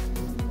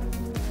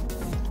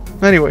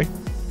 Anyway.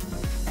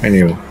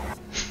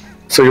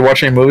 So you're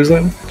watching movies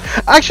then?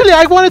 Actually,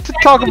 I wanted to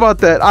talk about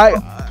that.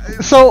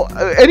 So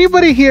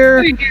anybody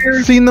here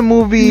seen the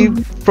movie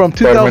from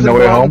 2001? No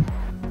Way Home?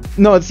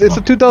 No, it's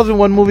a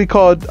 2001 movie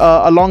called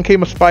Along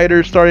Came a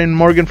Spider, starring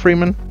Morgan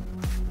Freeman.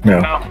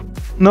 No.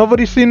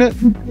 Nobody's seen it?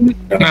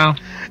 No.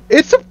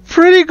 It's a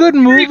pretty good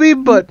movie,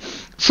 but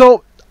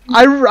so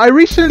I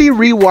recently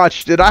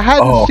rewatched it. I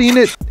hadn't seen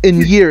it in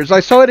years. I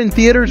saw it in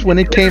theaters when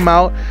it came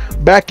out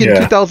back in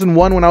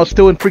 2001 when I was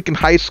still in freaking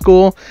high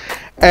school.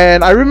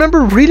 And I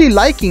remember really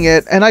liking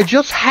it, and I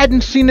just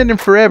hadn't seen it in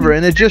forever.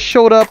 And it just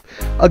showed up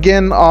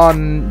again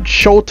on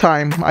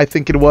Showtime, I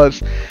think it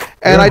was.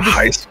 And You're in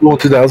high school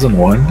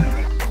 2001?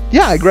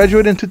 Yeah, I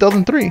graduated in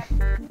 2003.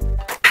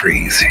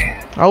 Crazy.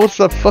 I was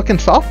a fucking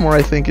sophomore,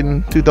 I think,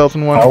 in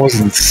 2001. I was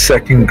in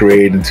second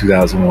grade in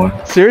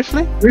 2001.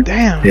 Seriously?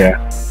 Damn.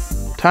 Yeah.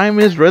 Time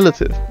is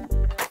relative.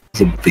 I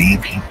was a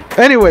baby.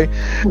 Anyway,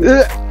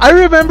 I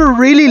remember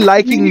really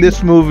liking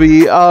this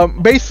movie.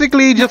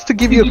 Basically, just to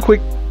give you a quick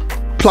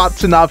plot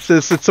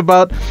synopsis, it's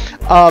about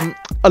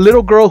a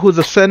little girl who's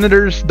a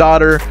senator's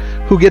daughter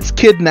who gets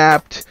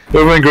kidnapped. It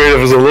would have been great if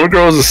it was a little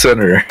girl as a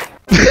senator.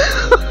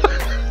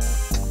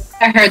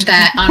 I heard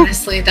that,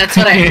 honestly. That's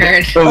what I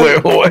heard.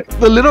 Wait, what?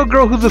 The little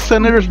girl who's a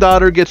senator's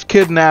daughter gets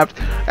kidnapped,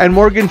 and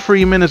Morgan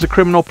Freeman is a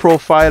criminal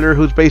profiler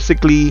who's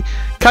basically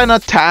kind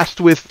of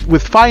tasked with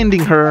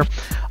finding her.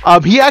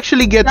 He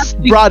actually gets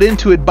brought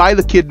into it by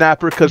the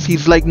kidnapper because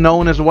he's like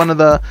known as one of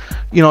the,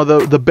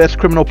 the best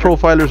criminal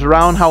profilers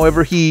around.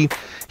 However, he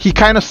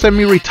kind of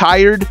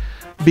semi-retired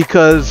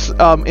because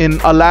in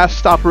a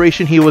last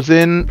operation he was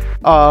in,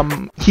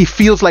 he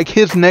feels like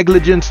his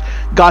negligence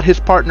got his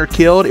partner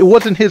killed. It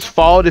wasn't his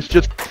fault. It's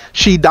just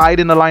she died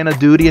in the line of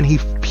duty, and he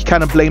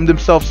kind of blamed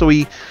himself. So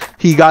he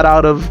got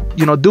out of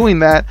doing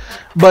that,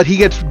 but he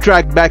gets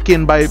dragged back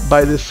in by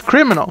this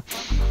criminal.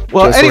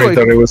 Well, just anyway, when he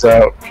thought it was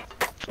out.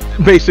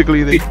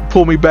 Basically, they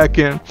pull me back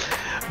in,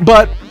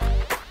 but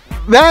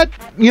that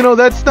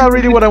that's not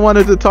really what I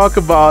wanted to talk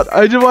about.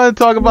 I just want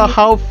to talk about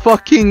how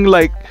fucking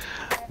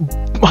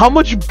how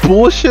much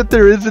bullshit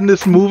there is in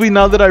this movie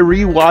now that I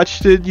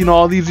rewatched it,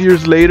 all these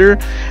years later.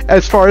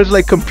 As far as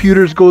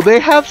computers go, they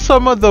have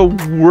some of the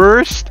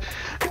worst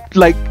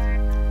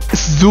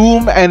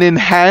zoom and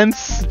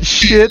enhance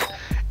shit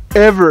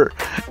ever.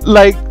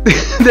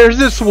 There's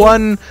this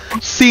one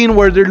scene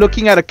where they're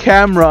looking at a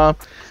camera,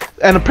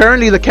 and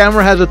apparently the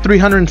camera has a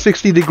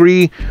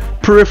 360-degree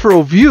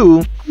peripheral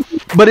view,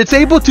 but it's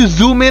able to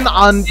zoom in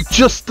on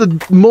just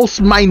the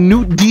most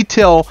minute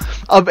detail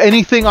of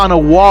anything on a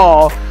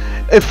wall.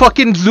 It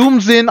fucking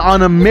zooms in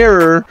on a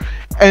mirror,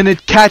 and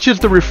it catches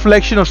the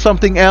reflection of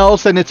something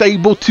else, and it's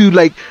able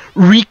to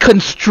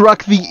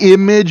reconstruct the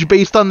image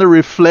based on the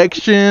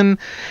reflection.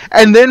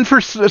 And then for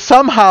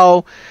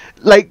somehow,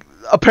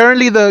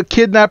 apparently the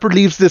kidnapper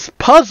leaves this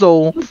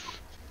puzzle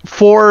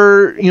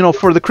for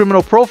the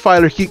criminal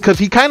profiler, because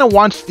he kind of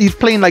he's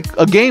playing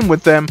a game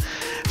with them.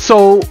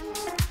 So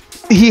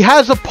he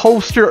has a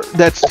poster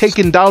that's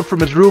taken down from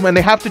his room, and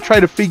they have to try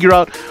to figure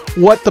out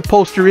what the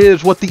poster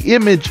is, what the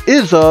image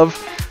is of,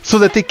 so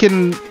that they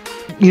can,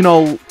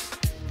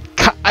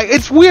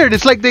 it's weird.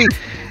 It's like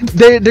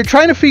they're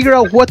trying to figure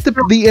out what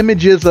the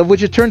image is of,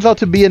 which it turns out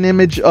to be an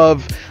image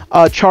of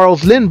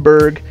Charles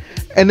Lindbergh.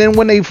 And then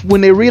when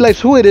they realize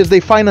who it is,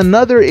 they find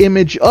another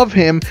image of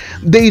him.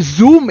 They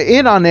zoom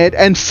in on it,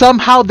 and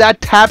somehow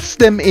that taps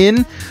them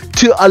in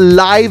to a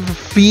live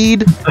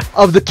feed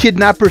of the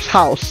kidnapper's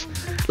house.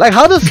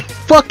 How does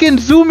fucking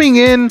zooming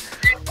in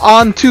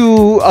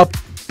onto a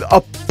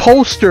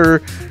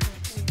poster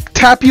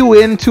tap you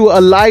into a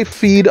live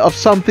feed of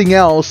something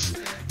else.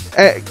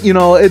 You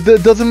know, it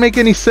doesn't make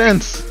any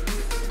sense.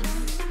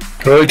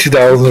 Early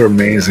 2000s are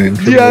amazing.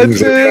 Yeah,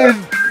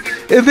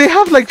 they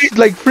have like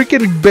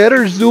freaking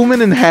better zoom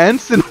and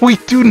enhance than we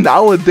do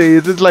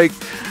nowadays. It's like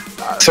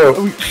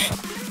so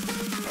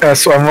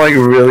I'm like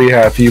really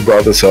happy you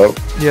brought this up.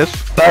 Yes.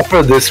 Not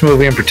for this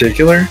movie in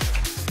particular,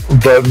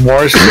 but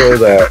more so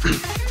that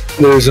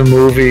there's a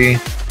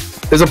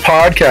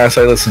podcast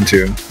I listen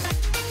to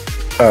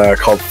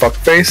called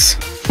Fuckface.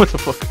 What the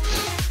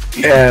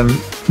fuck? And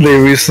they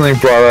recently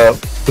brought up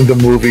the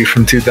movie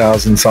from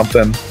 2000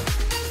 something,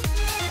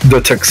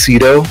 The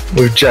Tuxedo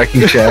with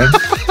Jackie Chan.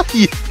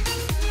 Yeah.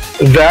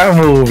 That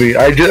movie,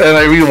 I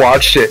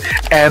rewatched it,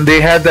 and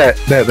they had that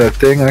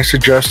thing I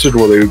suggested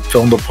where they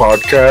filmed a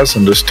podcast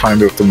and just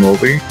timed it with the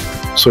movie,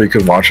 so you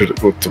could watch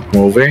it with the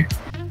movie.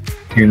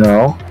 You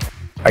know,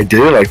 I did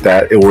it like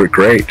that. It worked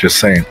great. Just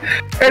saying.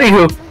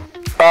 Anywho,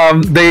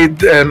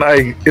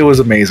 it was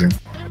amazing.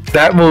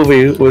 That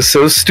movie was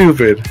so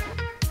stupid.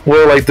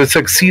 Where like the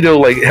tuxedo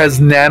like has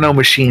nano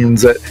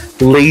machines that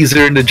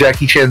laser into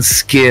Jackie Chan's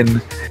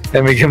skin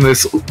and make him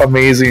this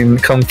amazing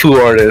kung fu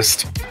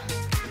artist.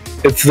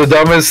 It's the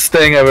dumbest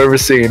thing I've ever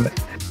seen.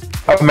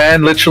 A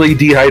man literally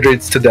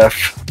dehydrates to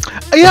death.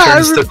 Yeah,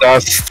 turns to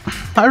dust.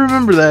 I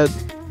remember that.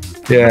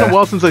 Yeah. It's been a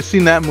while since I've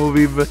seen that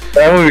movie, but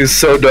that movie is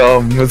so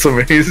dumb. It's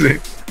amazing.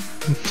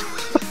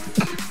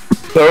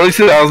 The early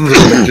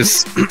 2000s are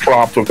just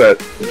prompt with that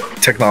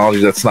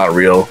technology that's not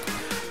real.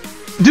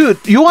 Dude,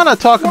 you want to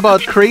talk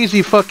about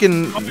crazy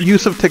fucking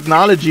use of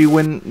technology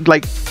when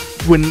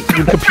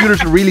computers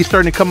are really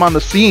starting to come on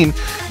the scene?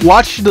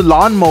 Watch The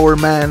Lawnmower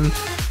Man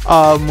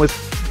with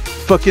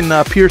fucking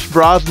Pierce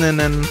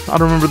Brosnan and I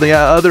don't remember the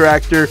other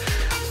actor.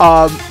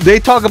 They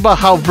talk about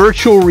how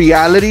virtual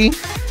reality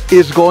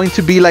is going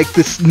to be like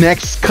this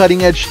next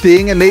cutting edge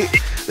thing, and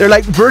they're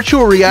like,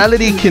 virtual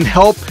reality can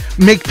help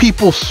make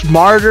people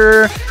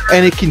smarter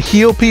and it can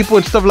heal people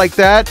and stuff like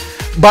that.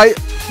 By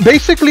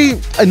basically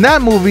in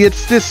that movie,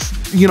 it's this,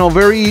 you know,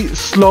 very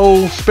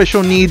slow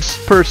special needs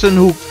person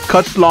who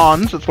cuts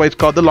lawns. That's why it's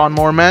called The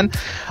Lawnmower Man.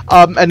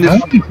 And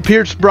this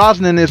Pierce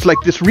Brosnan is like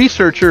this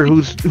researcher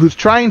who's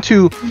trying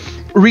to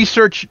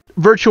research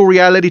virtual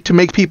reality to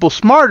make people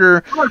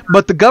smarter,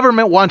 but the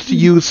government wants to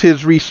use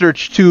his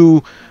research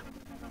to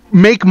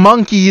make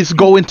monkeys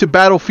go into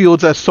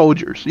battlefields as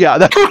soldiers. Yeah,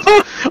 that's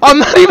I'm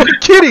not even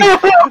kidding.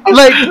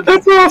 Like,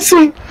 that's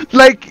awesome.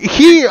 Like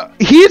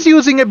he's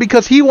using it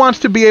because he wants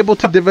to be able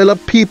to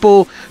develop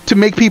people to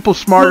make people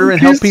smarter and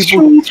help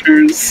people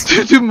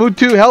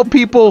to help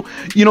people,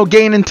 you know,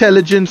 gain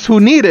intelligence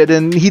who need it.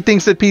 And he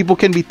thinks that people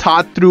can be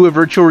taught through a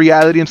virtual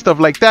reality and stuff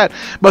like that.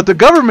 But the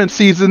government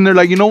sees it and they're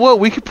like, you know what,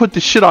 we could put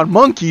this shit on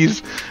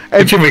monkeys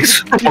and make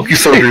monkey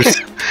soldiers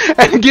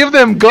and give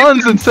them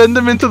guns and send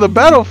them into the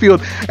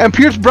battlefield. And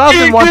Pierce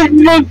Brosnan wants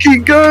monkey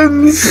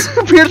guns.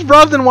 Pierce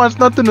Brosnan wants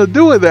nothing to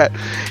do with that.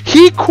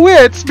 He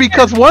quits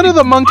because one of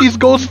the monkeys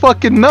goes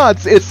fucking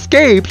nuts,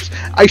 escapes.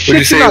 Would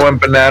you say it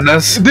went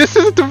bananas? This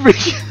is at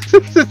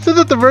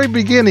the very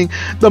beginning.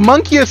 The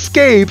monkey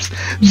escapes,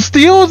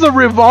 steals a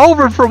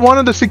revolver from one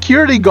of the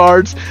security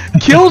guards,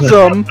 kills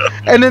him,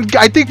 and then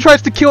I think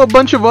tries to kill a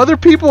bunch of other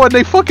people, and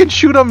they fucking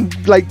shoot him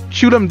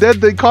dead.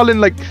 They call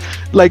in like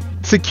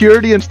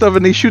security and stuff,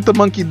 and they shoot the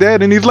monkey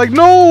dead, and he's like,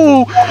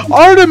 no,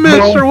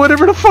 Artemis, or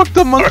whatever the fuck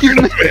the monkey's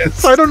name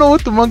is. I don't know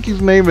what the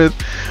monkey's name is.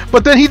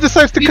 But then he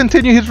decides to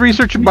continue his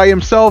research by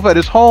himself at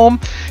his home.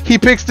 He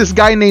picks this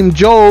guy named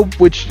Job,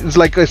 which is,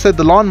 like I said,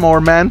 the Lawnmower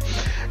Man.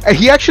 And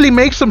he actually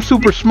makes him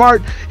super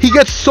smart. He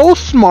gets so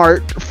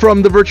smart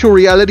from the virtual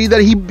reality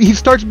that he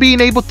starts being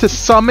able to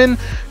summon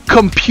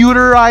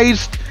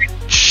computerized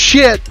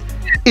shit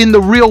in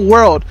the real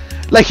world.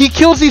 Like, he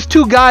kills these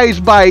two guys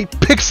by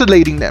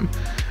pixelating them.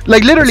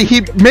 Like, literally,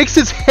 he makes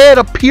his head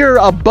appear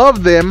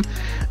above them,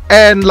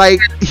 and like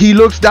he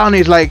looks down and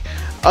he's like,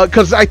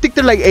 because I think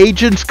they're like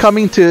agents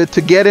coming to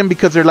get him,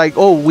 because they're like,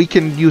 oh, we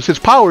can use his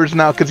powers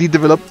now because he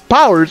developed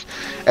powers.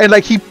 And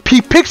like he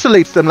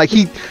pixelates them, like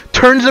he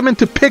turns them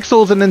into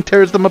pixels and then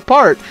tears them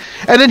apart.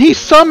 And then he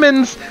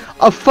summons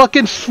a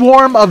fucking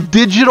swarm of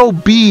digital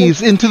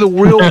bees into the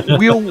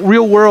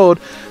real world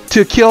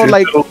to kill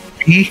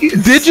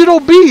digital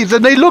bees.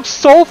 And they look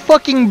so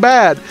fucking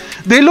bad.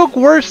 They look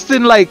worse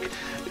than like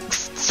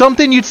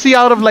something you'd see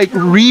out of like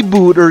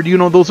Reboot, or, you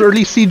know, those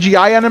early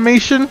CGI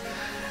animation.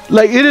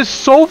 Like, it is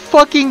so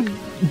fucking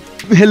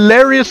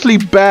hilariously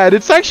bad.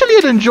 It's actually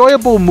an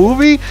enjoyable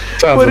movie.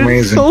 Sounds amazing.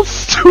 It's so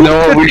stupid. You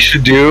know what we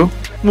should do?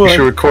 What? We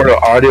should record an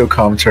audio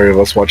commentary of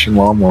us watching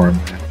Lawnmower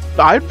Man.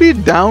 I'd be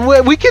down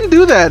with. We can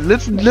do that.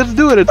 Let's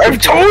do it. I've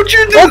told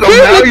you this. Okay,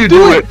 now you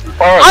do it.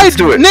 All right, let's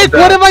do it. Nick,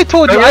 what have I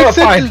told you? No,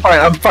 fine.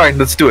 I'm fine.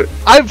 Let's do it.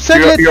 I've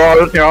said you're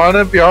on it.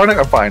 You're on it.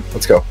 I'm fine.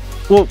 Let's go.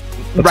 Well,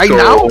 let's go.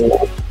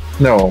 Now?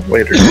 No,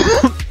 later.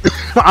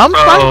 I'm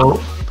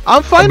fine.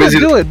 I'm fine to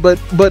do it, but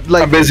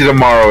like, I'm busy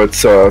tomorrow.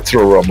 It's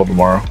Royal Rumble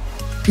tomorrow.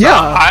 Yeah,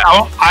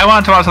 I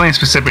want to talk about something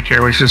specific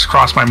here, which just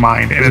crossed my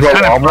mind, and it's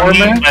kind of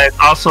funny, but it's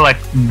also like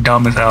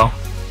dumb as hell.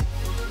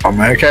 Oh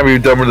man, I can't be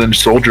dumber than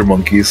soldier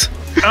monkeys.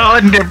 Oh,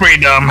 they're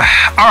pretty dumb.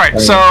 All right,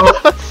 so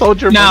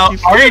Soldier now,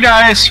 monkeys. are you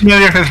guys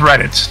familiar with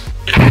Reddit?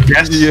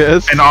 Yes.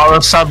 Yes. And all the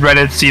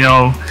subreddits, you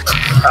know,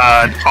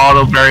 all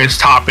the various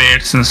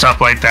topics and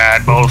stuff like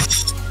that,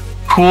 both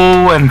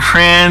cool and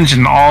cringe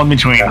and all in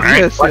between, right?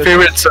 Yes, My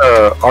favorite's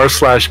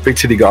r/big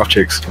titty golf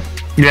chicks.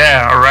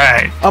 Yeah, all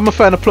right. I'm a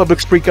fan of Public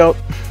Freak Out.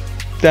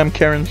 Damn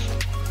Karens.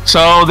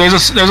 So there's a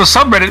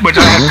subreddit which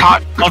I have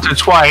taught once or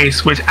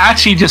twice, which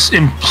actually just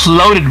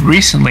imploded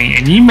recently,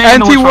 and you may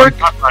know what I'm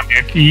talking about,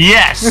 Nick.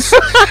 Yes.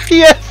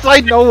 Yes,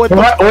 I know what.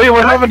 Wait,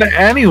 what happened to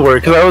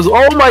Antiwork? Because I was,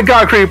 oh my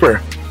god,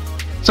 creeper.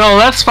 So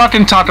let's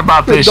fucking talk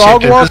about The this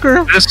dog shit.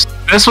 walker?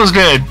 This was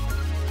good.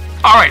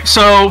 All right,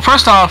 so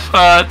first off,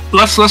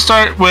 let's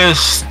start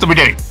with the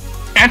beginning.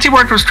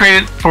 Antiwork was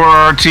created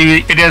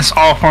against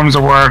all forms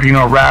of work, you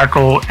know,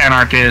 radical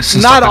anarchists.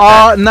 And Not stuff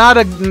all. like Not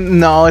a.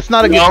 No, it's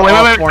not against that. all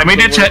Wait. forms Let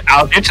me of work.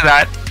 I'll get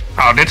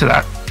to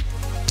that.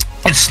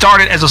 It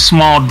started as a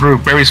small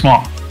group, very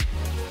small.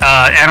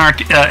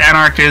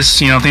 Anarchists,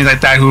 you know, things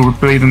like that, who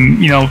believe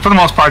in, you know, for the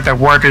most part, that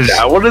work is.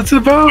 Yeah, what it's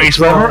about?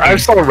 I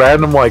saw a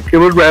random, like, it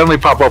would randomly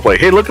pop up,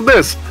 like, hey, look at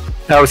this.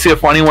 And I would see a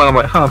funny one. I'm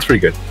like, huh, that's pretty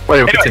good. Wait,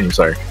 anyway, continue.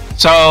 Sorry.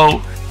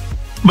 So,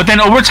 but then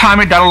over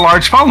time, it got a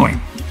large following.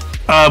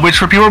 Which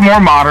for people more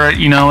moderate,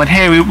 you know, and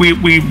hey,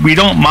 we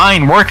don't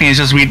mind working. It's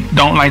just we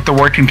don't like the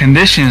working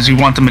conditions. We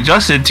want them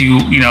adjusted to,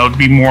 you know, to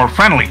be more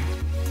friendly,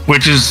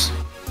 which is,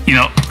 you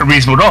know, a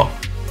reasonable goal.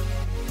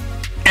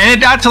 And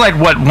it got to like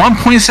what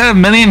 1.7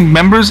 million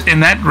members in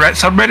that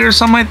subreddit or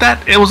something like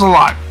that. It was a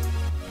lot.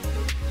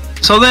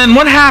 So then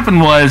what happened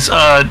was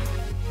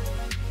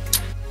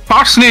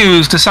Fox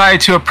News decided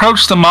to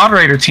approach the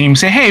moderator team,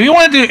 say, hey, we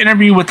want to do an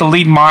interview with the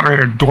lead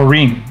moderator,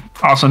 Doreen,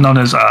 also known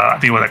as I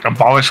think it was like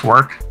Abolish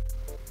Work.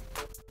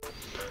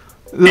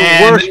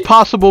 The worst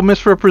possible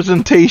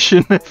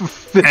misrepresentation.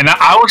 And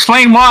I'll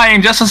explain why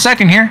in just a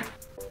second here.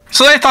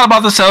 So they thought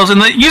about themselves,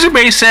 and the user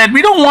base said,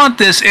 we don't want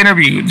this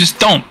interview. Just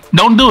don't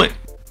do it.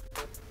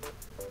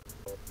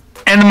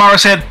 And the moderator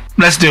said,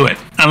 let's do it.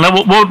 And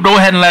we'll go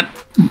ahead and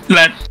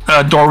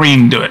let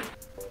Doreen do it.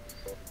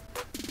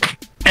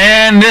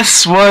 And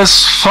this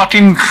was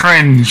fucking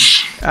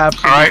cringe.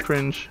 Absolutely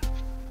cringe.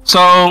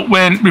 So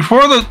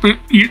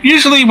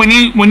usually when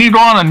you go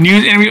on a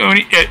news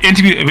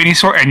interview of any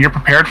sort and you're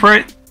prepared for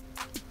it,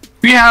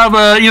 we have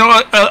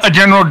a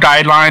general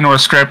guideline or a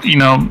script. You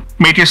know,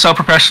 make yourself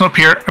professional,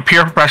 appear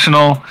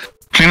professional,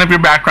 clean up your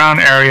background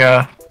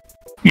area.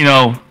 You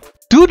know,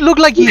 dude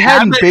looked like he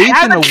hadn't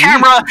bathed in a week.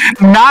 Camera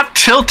not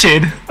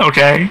tilted.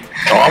 Okay.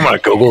 Oh, I'm gonna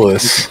Google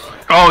this.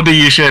 Oh, do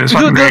you shit? It's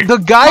fucking great. The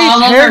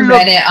guy's hair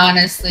looked. Reddit,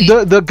 honestly.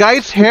 The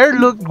guy's hair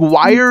looked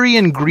wiry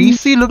and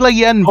greasy. Looked like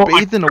he hadn't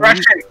bathed in a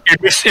week.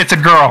 It's a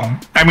girl.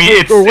 I mean,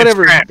 it's or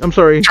whatever. It's trans. I'm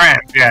sorry. Trans,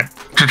 yeah,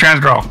 it's a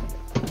trans girl.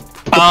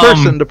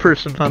 The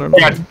person. I don't know.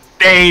 Yeah,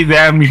 they,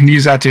 them. You can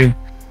use that too.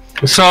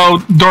 So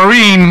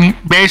Doreen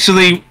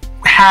basically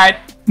had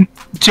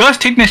just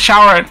taken a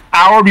shower an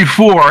hour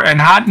before and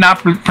had not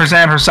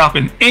presented herself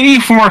in any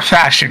form or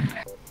fashion.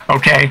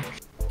 Okay.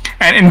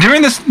 And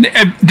during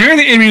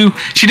the interview,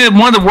 she did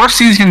one of the worst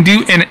things you can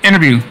do in an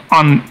interview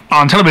on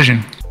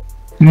television.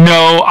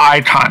 No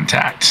eye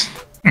contact.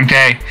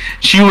 Okay,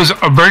 she was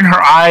averting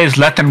her eyes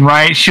left and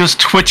right. She was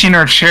twitching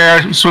her chair,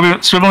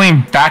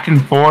 swiveling back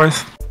and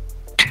forth.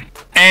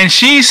 And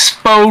she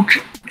spoke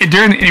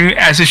during the interview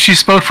as if she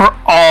spoke for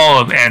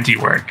all of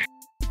Antiwork.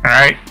 All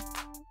right.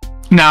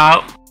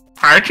 Now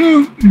I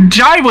can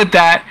jive with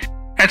that,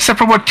 except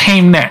for what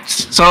came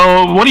next.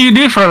 So, what do you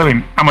do for a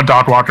living? I'm a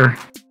dog walker.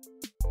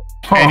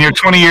 And you're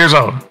 20 years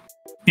old.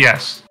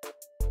 Yes.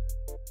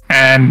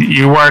 And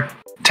you work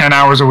 10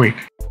 hours a week.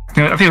 I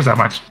think it was that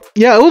much.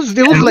 Yeah, it was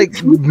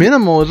like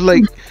minimal. It was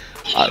like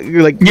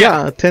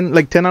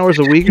 10 hours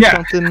a week or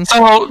something.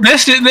 So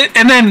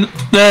and then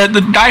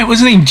the guy, was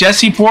his name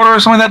Jesse Porter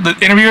or something like that,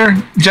 the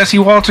interviewer, Jesse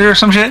Walter or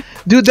some shit.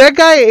 Dude, that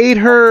guy ate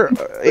her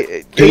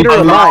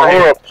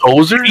alive. A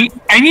poser?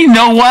 And you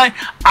know what?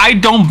 I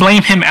don't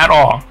blame him at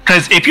all.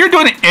 Because if you're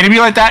doing an interview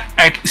like that,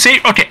 like, say,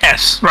 okay,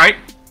 S, right?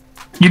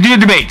 You do a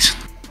debate,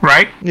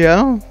 right?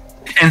 Yeah.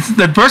 And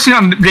the person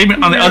on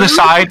the other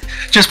side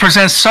just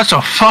presents such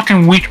a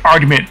fucking weak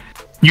argument.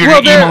 You're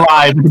gonna eat him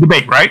alive in the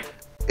debate, right?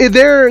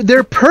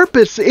 Their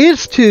purpose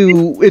is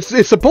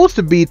it's supposed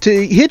to be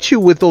to hit you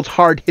with those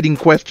hard hitting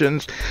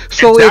questions.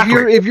 So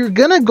exactly. if you're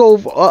gonna go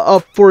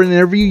up for an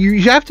interview,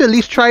 you have to at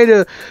least try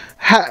to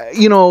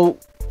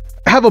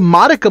have a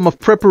modicum of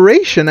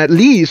preparation at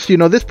least. You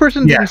know, this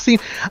person didn't seem.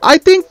 I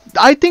think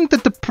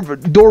that the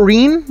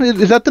Doreen,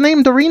 is that the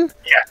name, Doreen?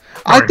 Yeah.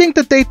 I think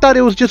that they thought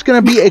it was just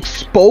going to be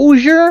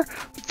exposure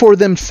for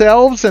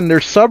themselves and their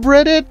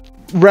subreddit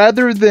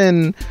rather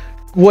than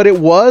what it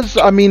was.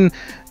 I mean,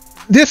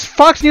 this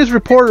Fox News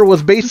reporter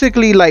was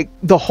basically like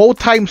the whole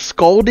time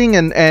scolding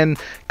and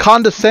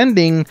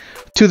condescending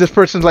to this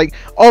person's like,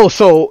 oh,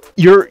 so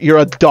you're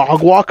a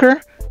dog walker?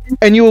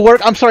 And you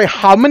work, I'm sorry,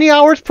 how many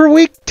hours per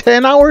week?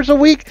 10 hours a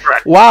week?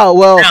 Correct. Wow,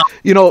 well,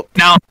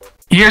 Now,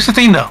 here's the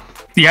thing, though.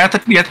 You have to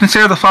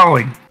consider the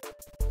following.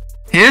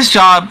 His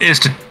job is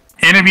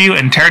interview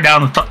and tear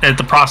down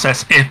the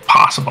process if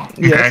possible.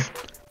 Okay. Yes.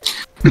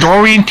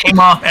 Doreen came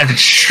off as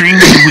extremely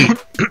weak.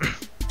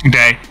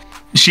 Okay.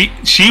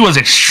 She was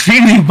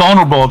extremely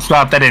vulnerable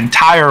throughout that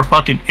entire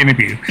fucking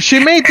interview. She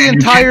made the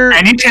entire...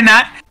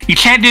 You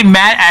can't get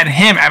mad at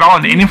him at all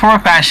in any form or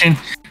fashion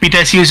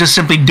because he was just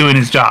simply doing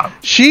his job.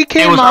 She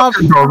came off...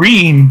 It was up to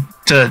Doreen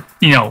to,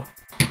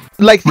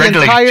 like the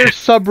entire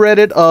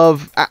subreddit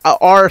of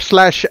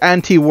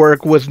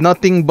r/Antiwork was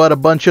nothing but a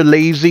bunch of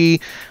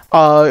lazy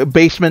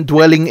basement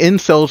dwelling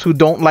incels who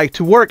don't like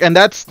to work, and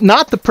that's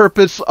not the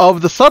purpose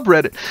of the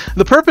subreddit.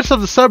 The purpose of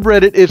the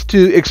subreddit is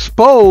to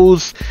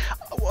expose,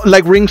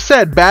 like Ring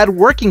said, bad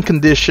working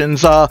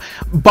conditions,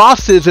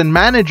 bosses and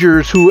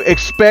managers who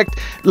expect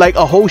like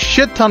a whole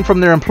shit ton from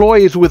their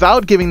employees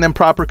without giving them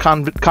proper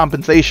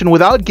compensation,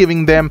 without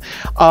giving them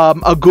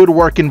a good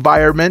work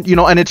environment,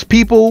 and it's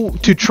people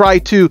to try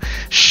to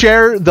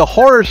share the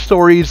horror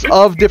stories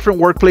of different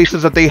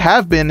workplaces that they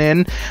have been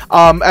in,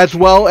 as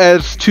well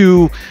as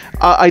to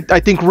I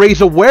think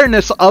raise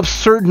awareness of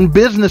certain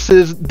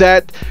businesses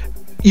that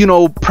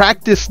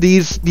practice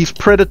these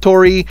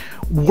predatory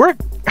work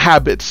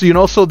habits,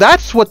 so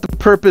that's what the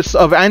purpose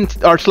of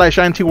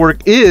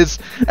r/Antiwork is,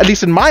 at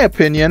least in my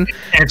opinion.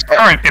 Its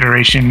current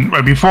iteration,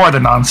 before the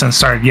nonsense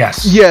started,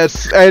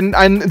 yes,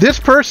 and this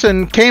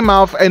person came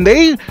off and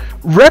they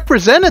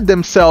represented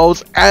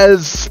themselves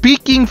as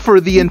speaking for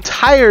the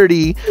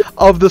entirety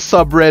of the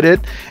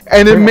subreddit,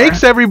 and it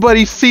makes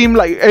everybody seem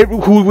like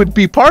who would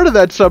be part of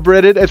that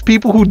subreddit as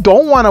people who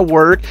don't want to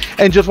work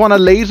and just want to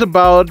laze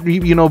about, be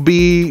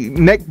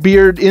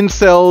neckbeard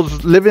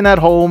incels living at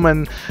home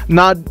and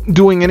not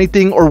doing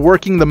anything or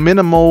working the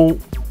minimal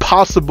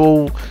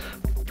possible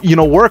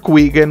work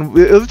week. And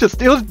it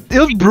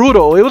was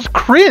brutal. It was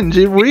cringe.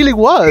 It really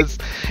was.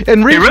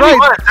 And Rick's really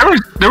right.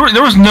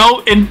 There was no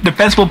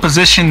indefensible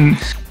position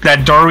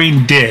that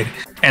Doreen did,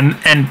 and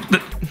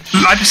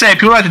like I said,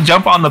 people like to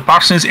jump on the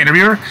Fox News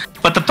interviewer,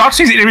 but the Fox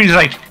News interviewer is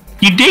like,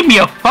 you gave me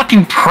a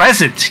fucking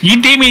present.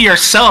 You gave me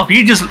yourself.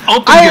 You just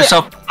opened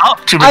yourself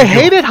up to me. I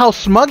hated how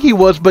smug he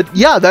was, but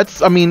yeah, that's,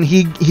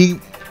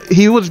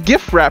 he was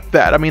gift wrapped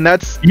that.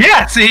 That's...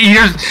 Yes,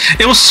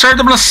 it was served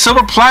up on a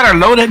silver platter.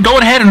 Go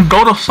ahead and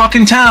go to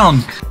fucking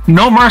town.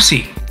 No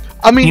mercy.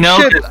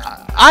 Shit,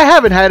 I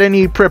haven't had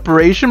any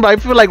preparation, but I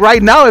feel like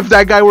right now, if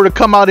that guy were to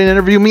come out and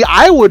interview me,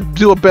 I would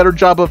do a better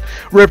job of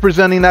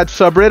representing that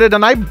subreddit,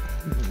 and I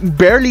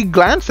barely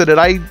glance at it.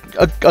 I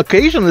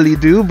occasionally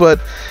do, but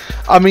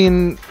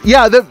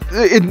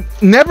it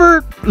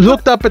never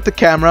looked up at the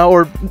camera,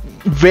 or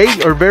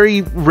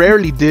very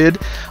rarely did.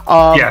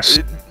 Yes.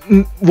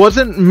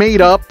 Wasn't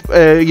made up,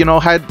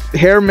 had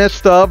hair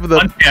messed up. It was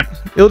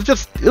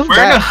Wearing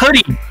bad. a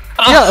hoodie.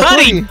 A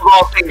hoodie of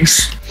all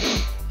things.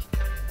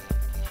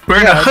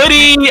 Wearing a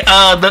hoodie.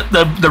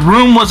 The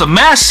room was a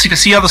mess. You can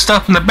see all the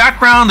stuff in the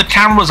background. The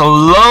camera was a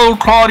low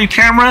quality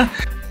camera.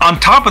 On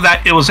top of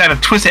that, it was at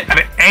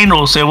an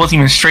angle, so it wasn't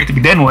even straight to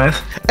begin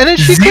with. And then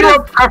zero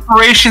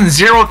preparation,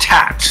 zero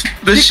tact.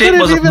 This shit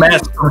was a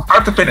mess from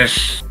start to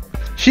finish.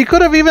 She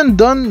could have even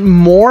done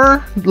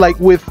more, like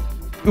with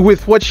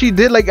what she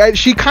did. Like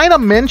she kind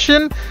of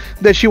mentioned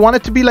that she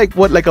wanted to be like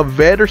a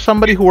vet or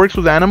somebody who works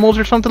with animals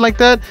or something like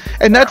that,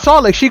 and that's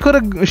all. Like she could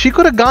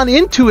have gone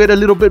into it a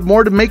little bit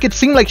more to make it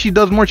seem like she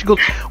does more. She goes,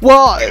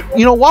 well,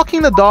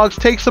 walking the dogs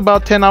takes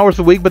about 10 hours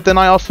a week, but then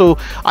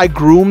I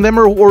groom them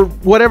or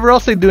whatever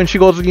else they do. And she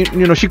goes,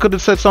 she could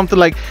have said something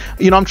like,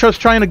 I'm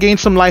just trying to gain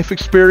some life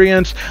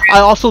experience. I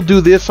also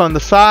do this on the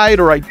side,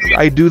 or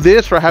I do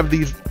this, or I have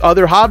these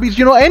other hobbies.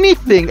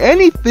 Anything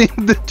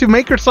to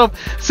make herself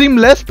seem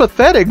less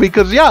pathetic,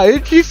 because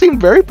she seemed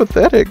very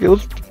pathetic. It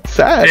was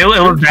sad. It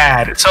was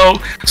bad. So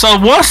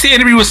once the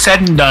interview was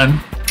said and done,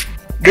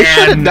 they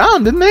shut it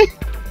down, didn't they?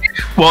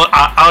 Well,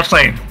 I'll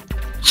explain.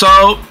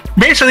 So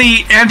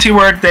basically,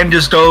 Antiwork then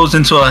just goes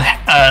into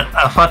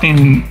a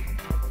fucking,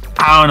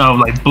 I don't know,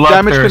 like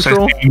bloodthirst.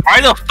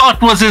 Why the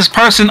fuck was this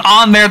person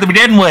on there to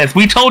begin with?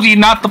 We told you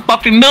not to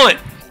fucking do it.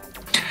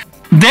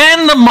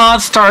 Then the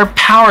mods start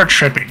power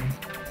tripping,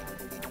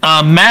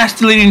 mass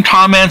deleting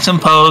comments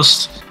and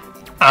posts,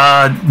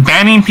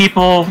 banning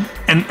people,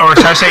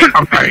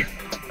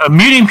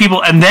 muting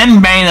people and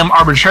then banning them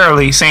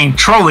arbitrarily, saying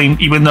trolling,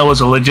 even though it was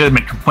a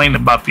legitimate complaint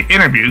about the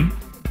interview.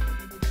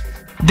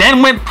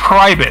 Then went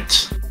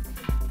private,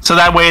 so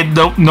that way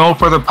no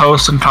further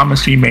posts and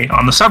comments can be made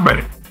on the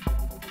subreddit.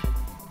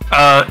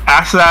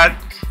 After that,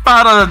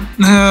 about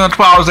 12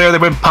 hours later, they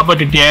went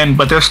public again,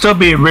 but they're still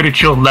being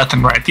ridiculed left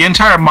and right. The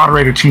entire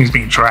moderator team is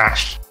being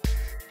trashed.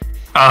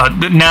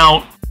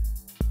 Now,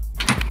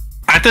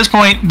 at this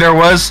point, the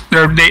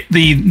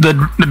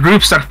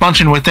groups that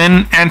function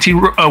within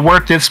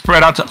Antiwork did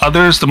spread out to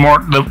others.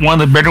 One of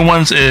the bigger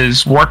ones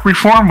is Work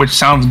Reform, which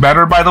sounds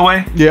better, by the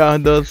way. Yeah,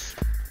 it does.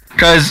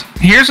 Because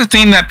here's the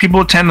thing that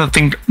people tend to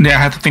think they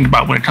have to think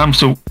about when it comes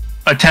to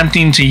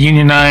attempting to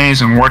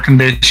unionize and work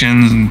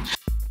conditions and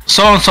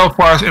so on and so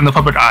forth in the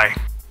public eye.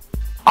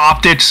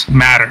 Optics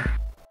matter.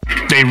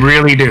 They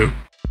really do.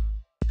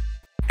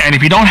 And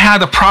if you don't have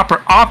the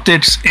proper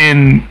optics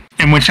in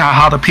in which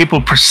how the people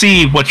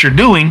perceive what you're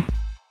doing,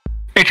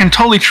 it can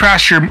totally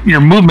trash your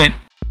movement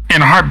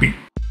in a heartbeat.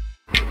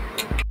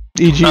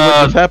 E.g.,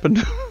 what just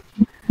happened?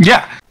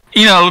 Yeah.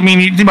 You know, I mean,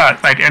 you think about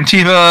it, like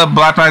Antifa,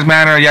 Black Lives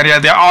Matter, yada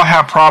yada. They all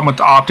have problem with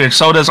the optics.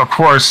 So does, of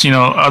course, you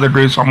know, other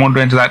groups. I won't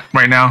go into that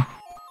right now.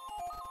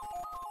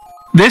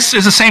 This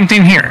is the same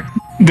thing here.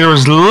 There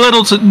was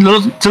little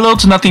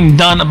to nothing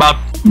done about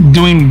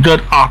doing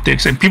good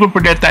optics, and people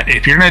forget that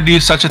if you're going to do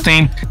such a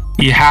thing,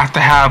 you have to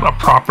have a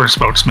proper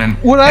spokesman.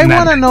 What I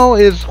want to know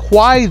is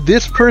why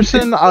this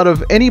person, out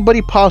of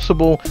anybody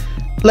possible,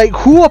 like,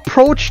 who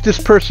approached this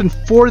person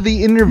for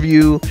the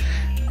interview?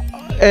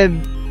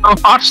 And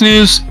Fox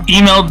News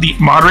emailed the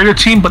moderator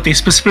team, but they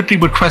specifically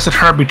requested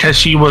her because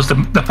she was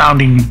the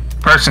founding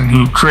person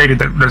who created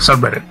the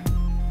subreddit.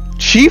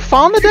 She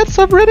founded that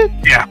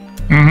subreddit? Yeah.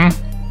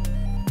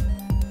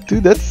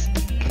 Dude, that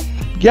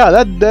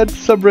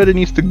subreddit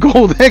needs to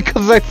go there,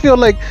 because I feel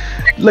like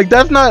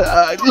that's not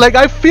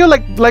I feel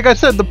like I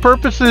said, the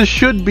purposes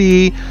should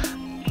be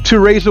to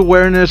raise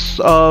awareness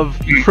of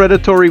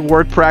predatory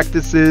work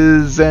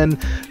practices and,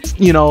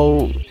 you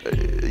know,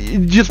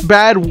 just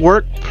bad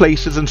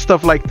workplaces and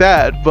stuff like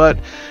that. But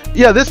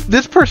yeah,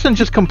 this person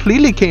just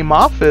completely came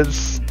off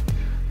as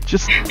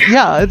just,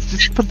 yeah, it's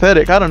just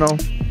pathetic. I don't know,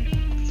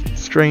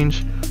 it's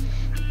strange.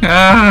 So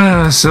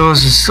it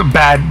was just a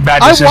bad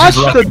I watched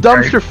the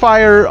dumpster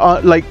fire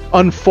like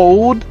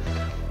unfold,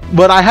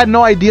 but I had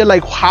no idea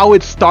like how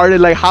it started,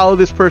 like how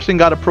this person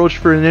got approached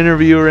for an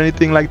interview or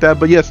anything like that.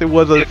 But yes, it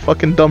was a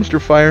fucking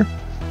dumpster fire.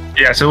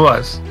 Yes, it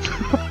was.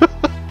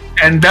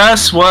 And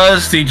thus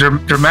was the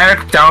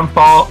dramatic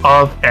downfall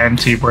of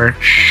Antiwork.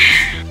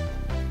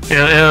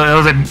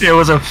 It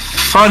was a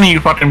funny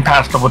fucking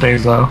past couple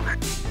days though.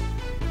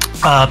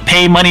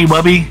 Pay Money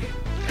Wubby,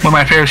 one of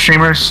my favorite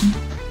streamers,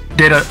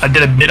 did a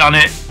bit on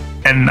it,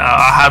 and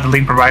I'll have the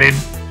link provided.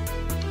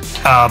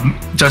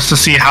 Just to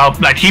see how,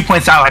 like, he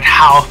points out like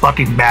how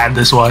fucking bad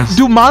this was.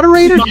 Do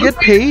moderators get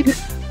paid?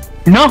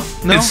 No,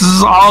 this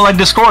is all like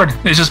Discord.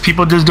 It's just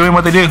people just doing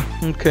what they do.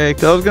 Okay,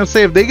 'cause I was gonna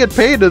say, if they get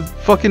paid, the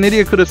fucking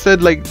idiot could have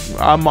said like,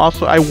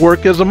 I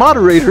work as a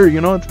moderator.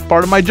 You know, it's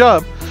part of my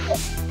job.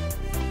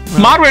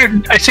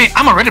 Moderator, I say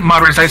I'm a Reddit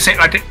moderator. I say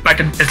like it's like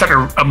a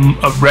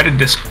Reddit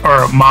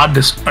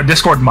a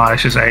Discord mod, I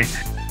should say,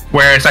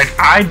 where it's like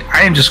I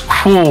am just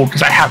cool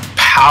because I have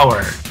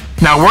power.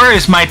 Now, where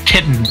is my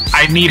kitten?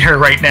 I need her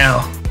right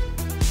now.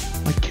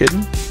 My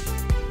kitten?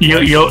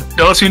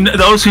 Those who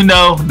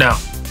know.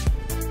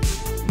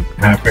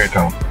 I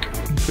don't.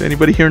 Does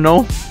anybody here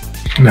know?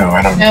 No,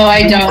 I don't. No,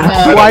 I don't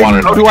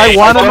know. Do I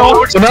want to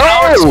know?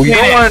 No, you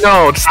don't want to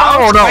know.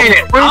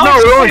 No,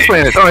 don't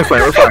explain it. Don't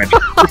explain it. We're fine.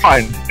 We're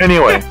fine.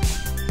 Anyway,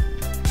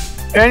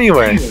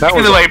 that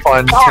was a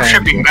fun power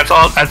tripping. That's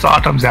all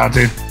it comes down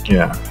to.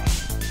 Yeah.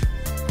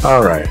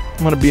 All right.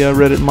 I'm gonna be a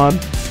Reddit mod.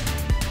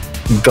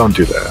 Don't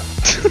do that.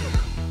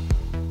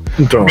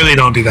 Don't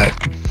do that.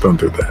 Don't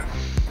do that.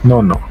 No.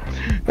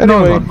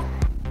 Anyway, no.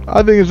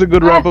 I think it's a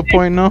good wrap-up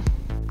point now.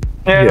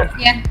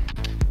 Yeah.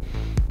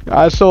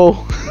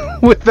 So,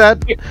 with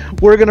that,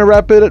 we're gonna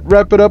wrap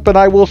it up, and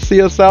I will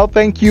see us out.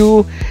 Thank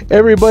you,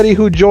 everybody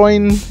who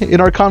joined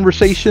in our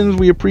conversations.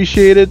 We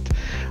appreciate it.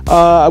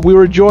 We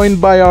were joined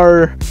by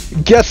our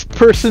guest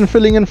person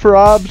filling in for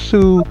Obs,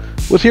 who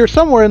was here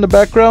somewhere in the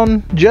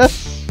background.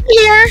 Jess?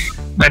 Here.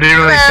 I didn't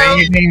really say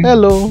anything.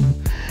 Hello.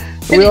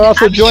 We are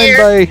also joined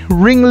by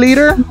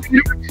Ringleader,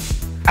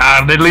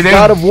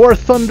 God of War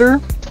Thunder,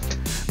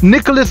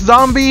 Nickolas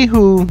Zombie,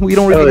 who we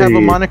don't really have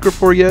a moniker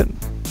for yet.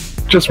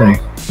 Just me.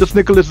 Just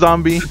Nickolas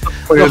Zombie.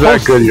 Well, you're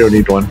that good, you don't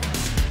need one.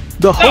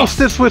 The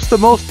hostess with the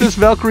mostest,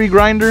 Valkyrie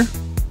Grinder.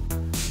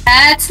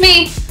 That's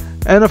me.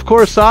 And of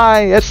course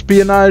I,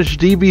 Espionage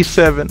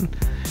DB7.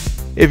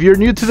 If you're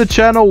new to the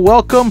channel,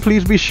 welcome.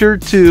 Please be sure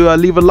to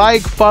leave a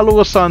like, follow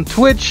us on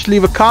Twitch,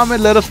 leave a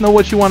comment, let us know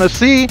what you want to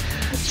see.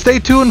 Stay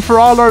tuned for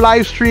all our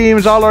live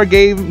streams, all our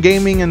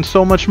gaming, and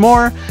so much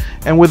more.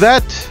 And with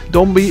that,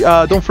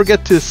 don't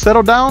forget to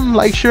settle down,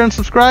 like, share, and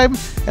subscribe,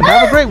 and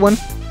have a great one.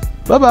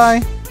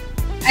 Bye-bye.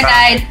 I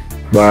died.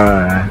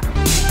 Bye.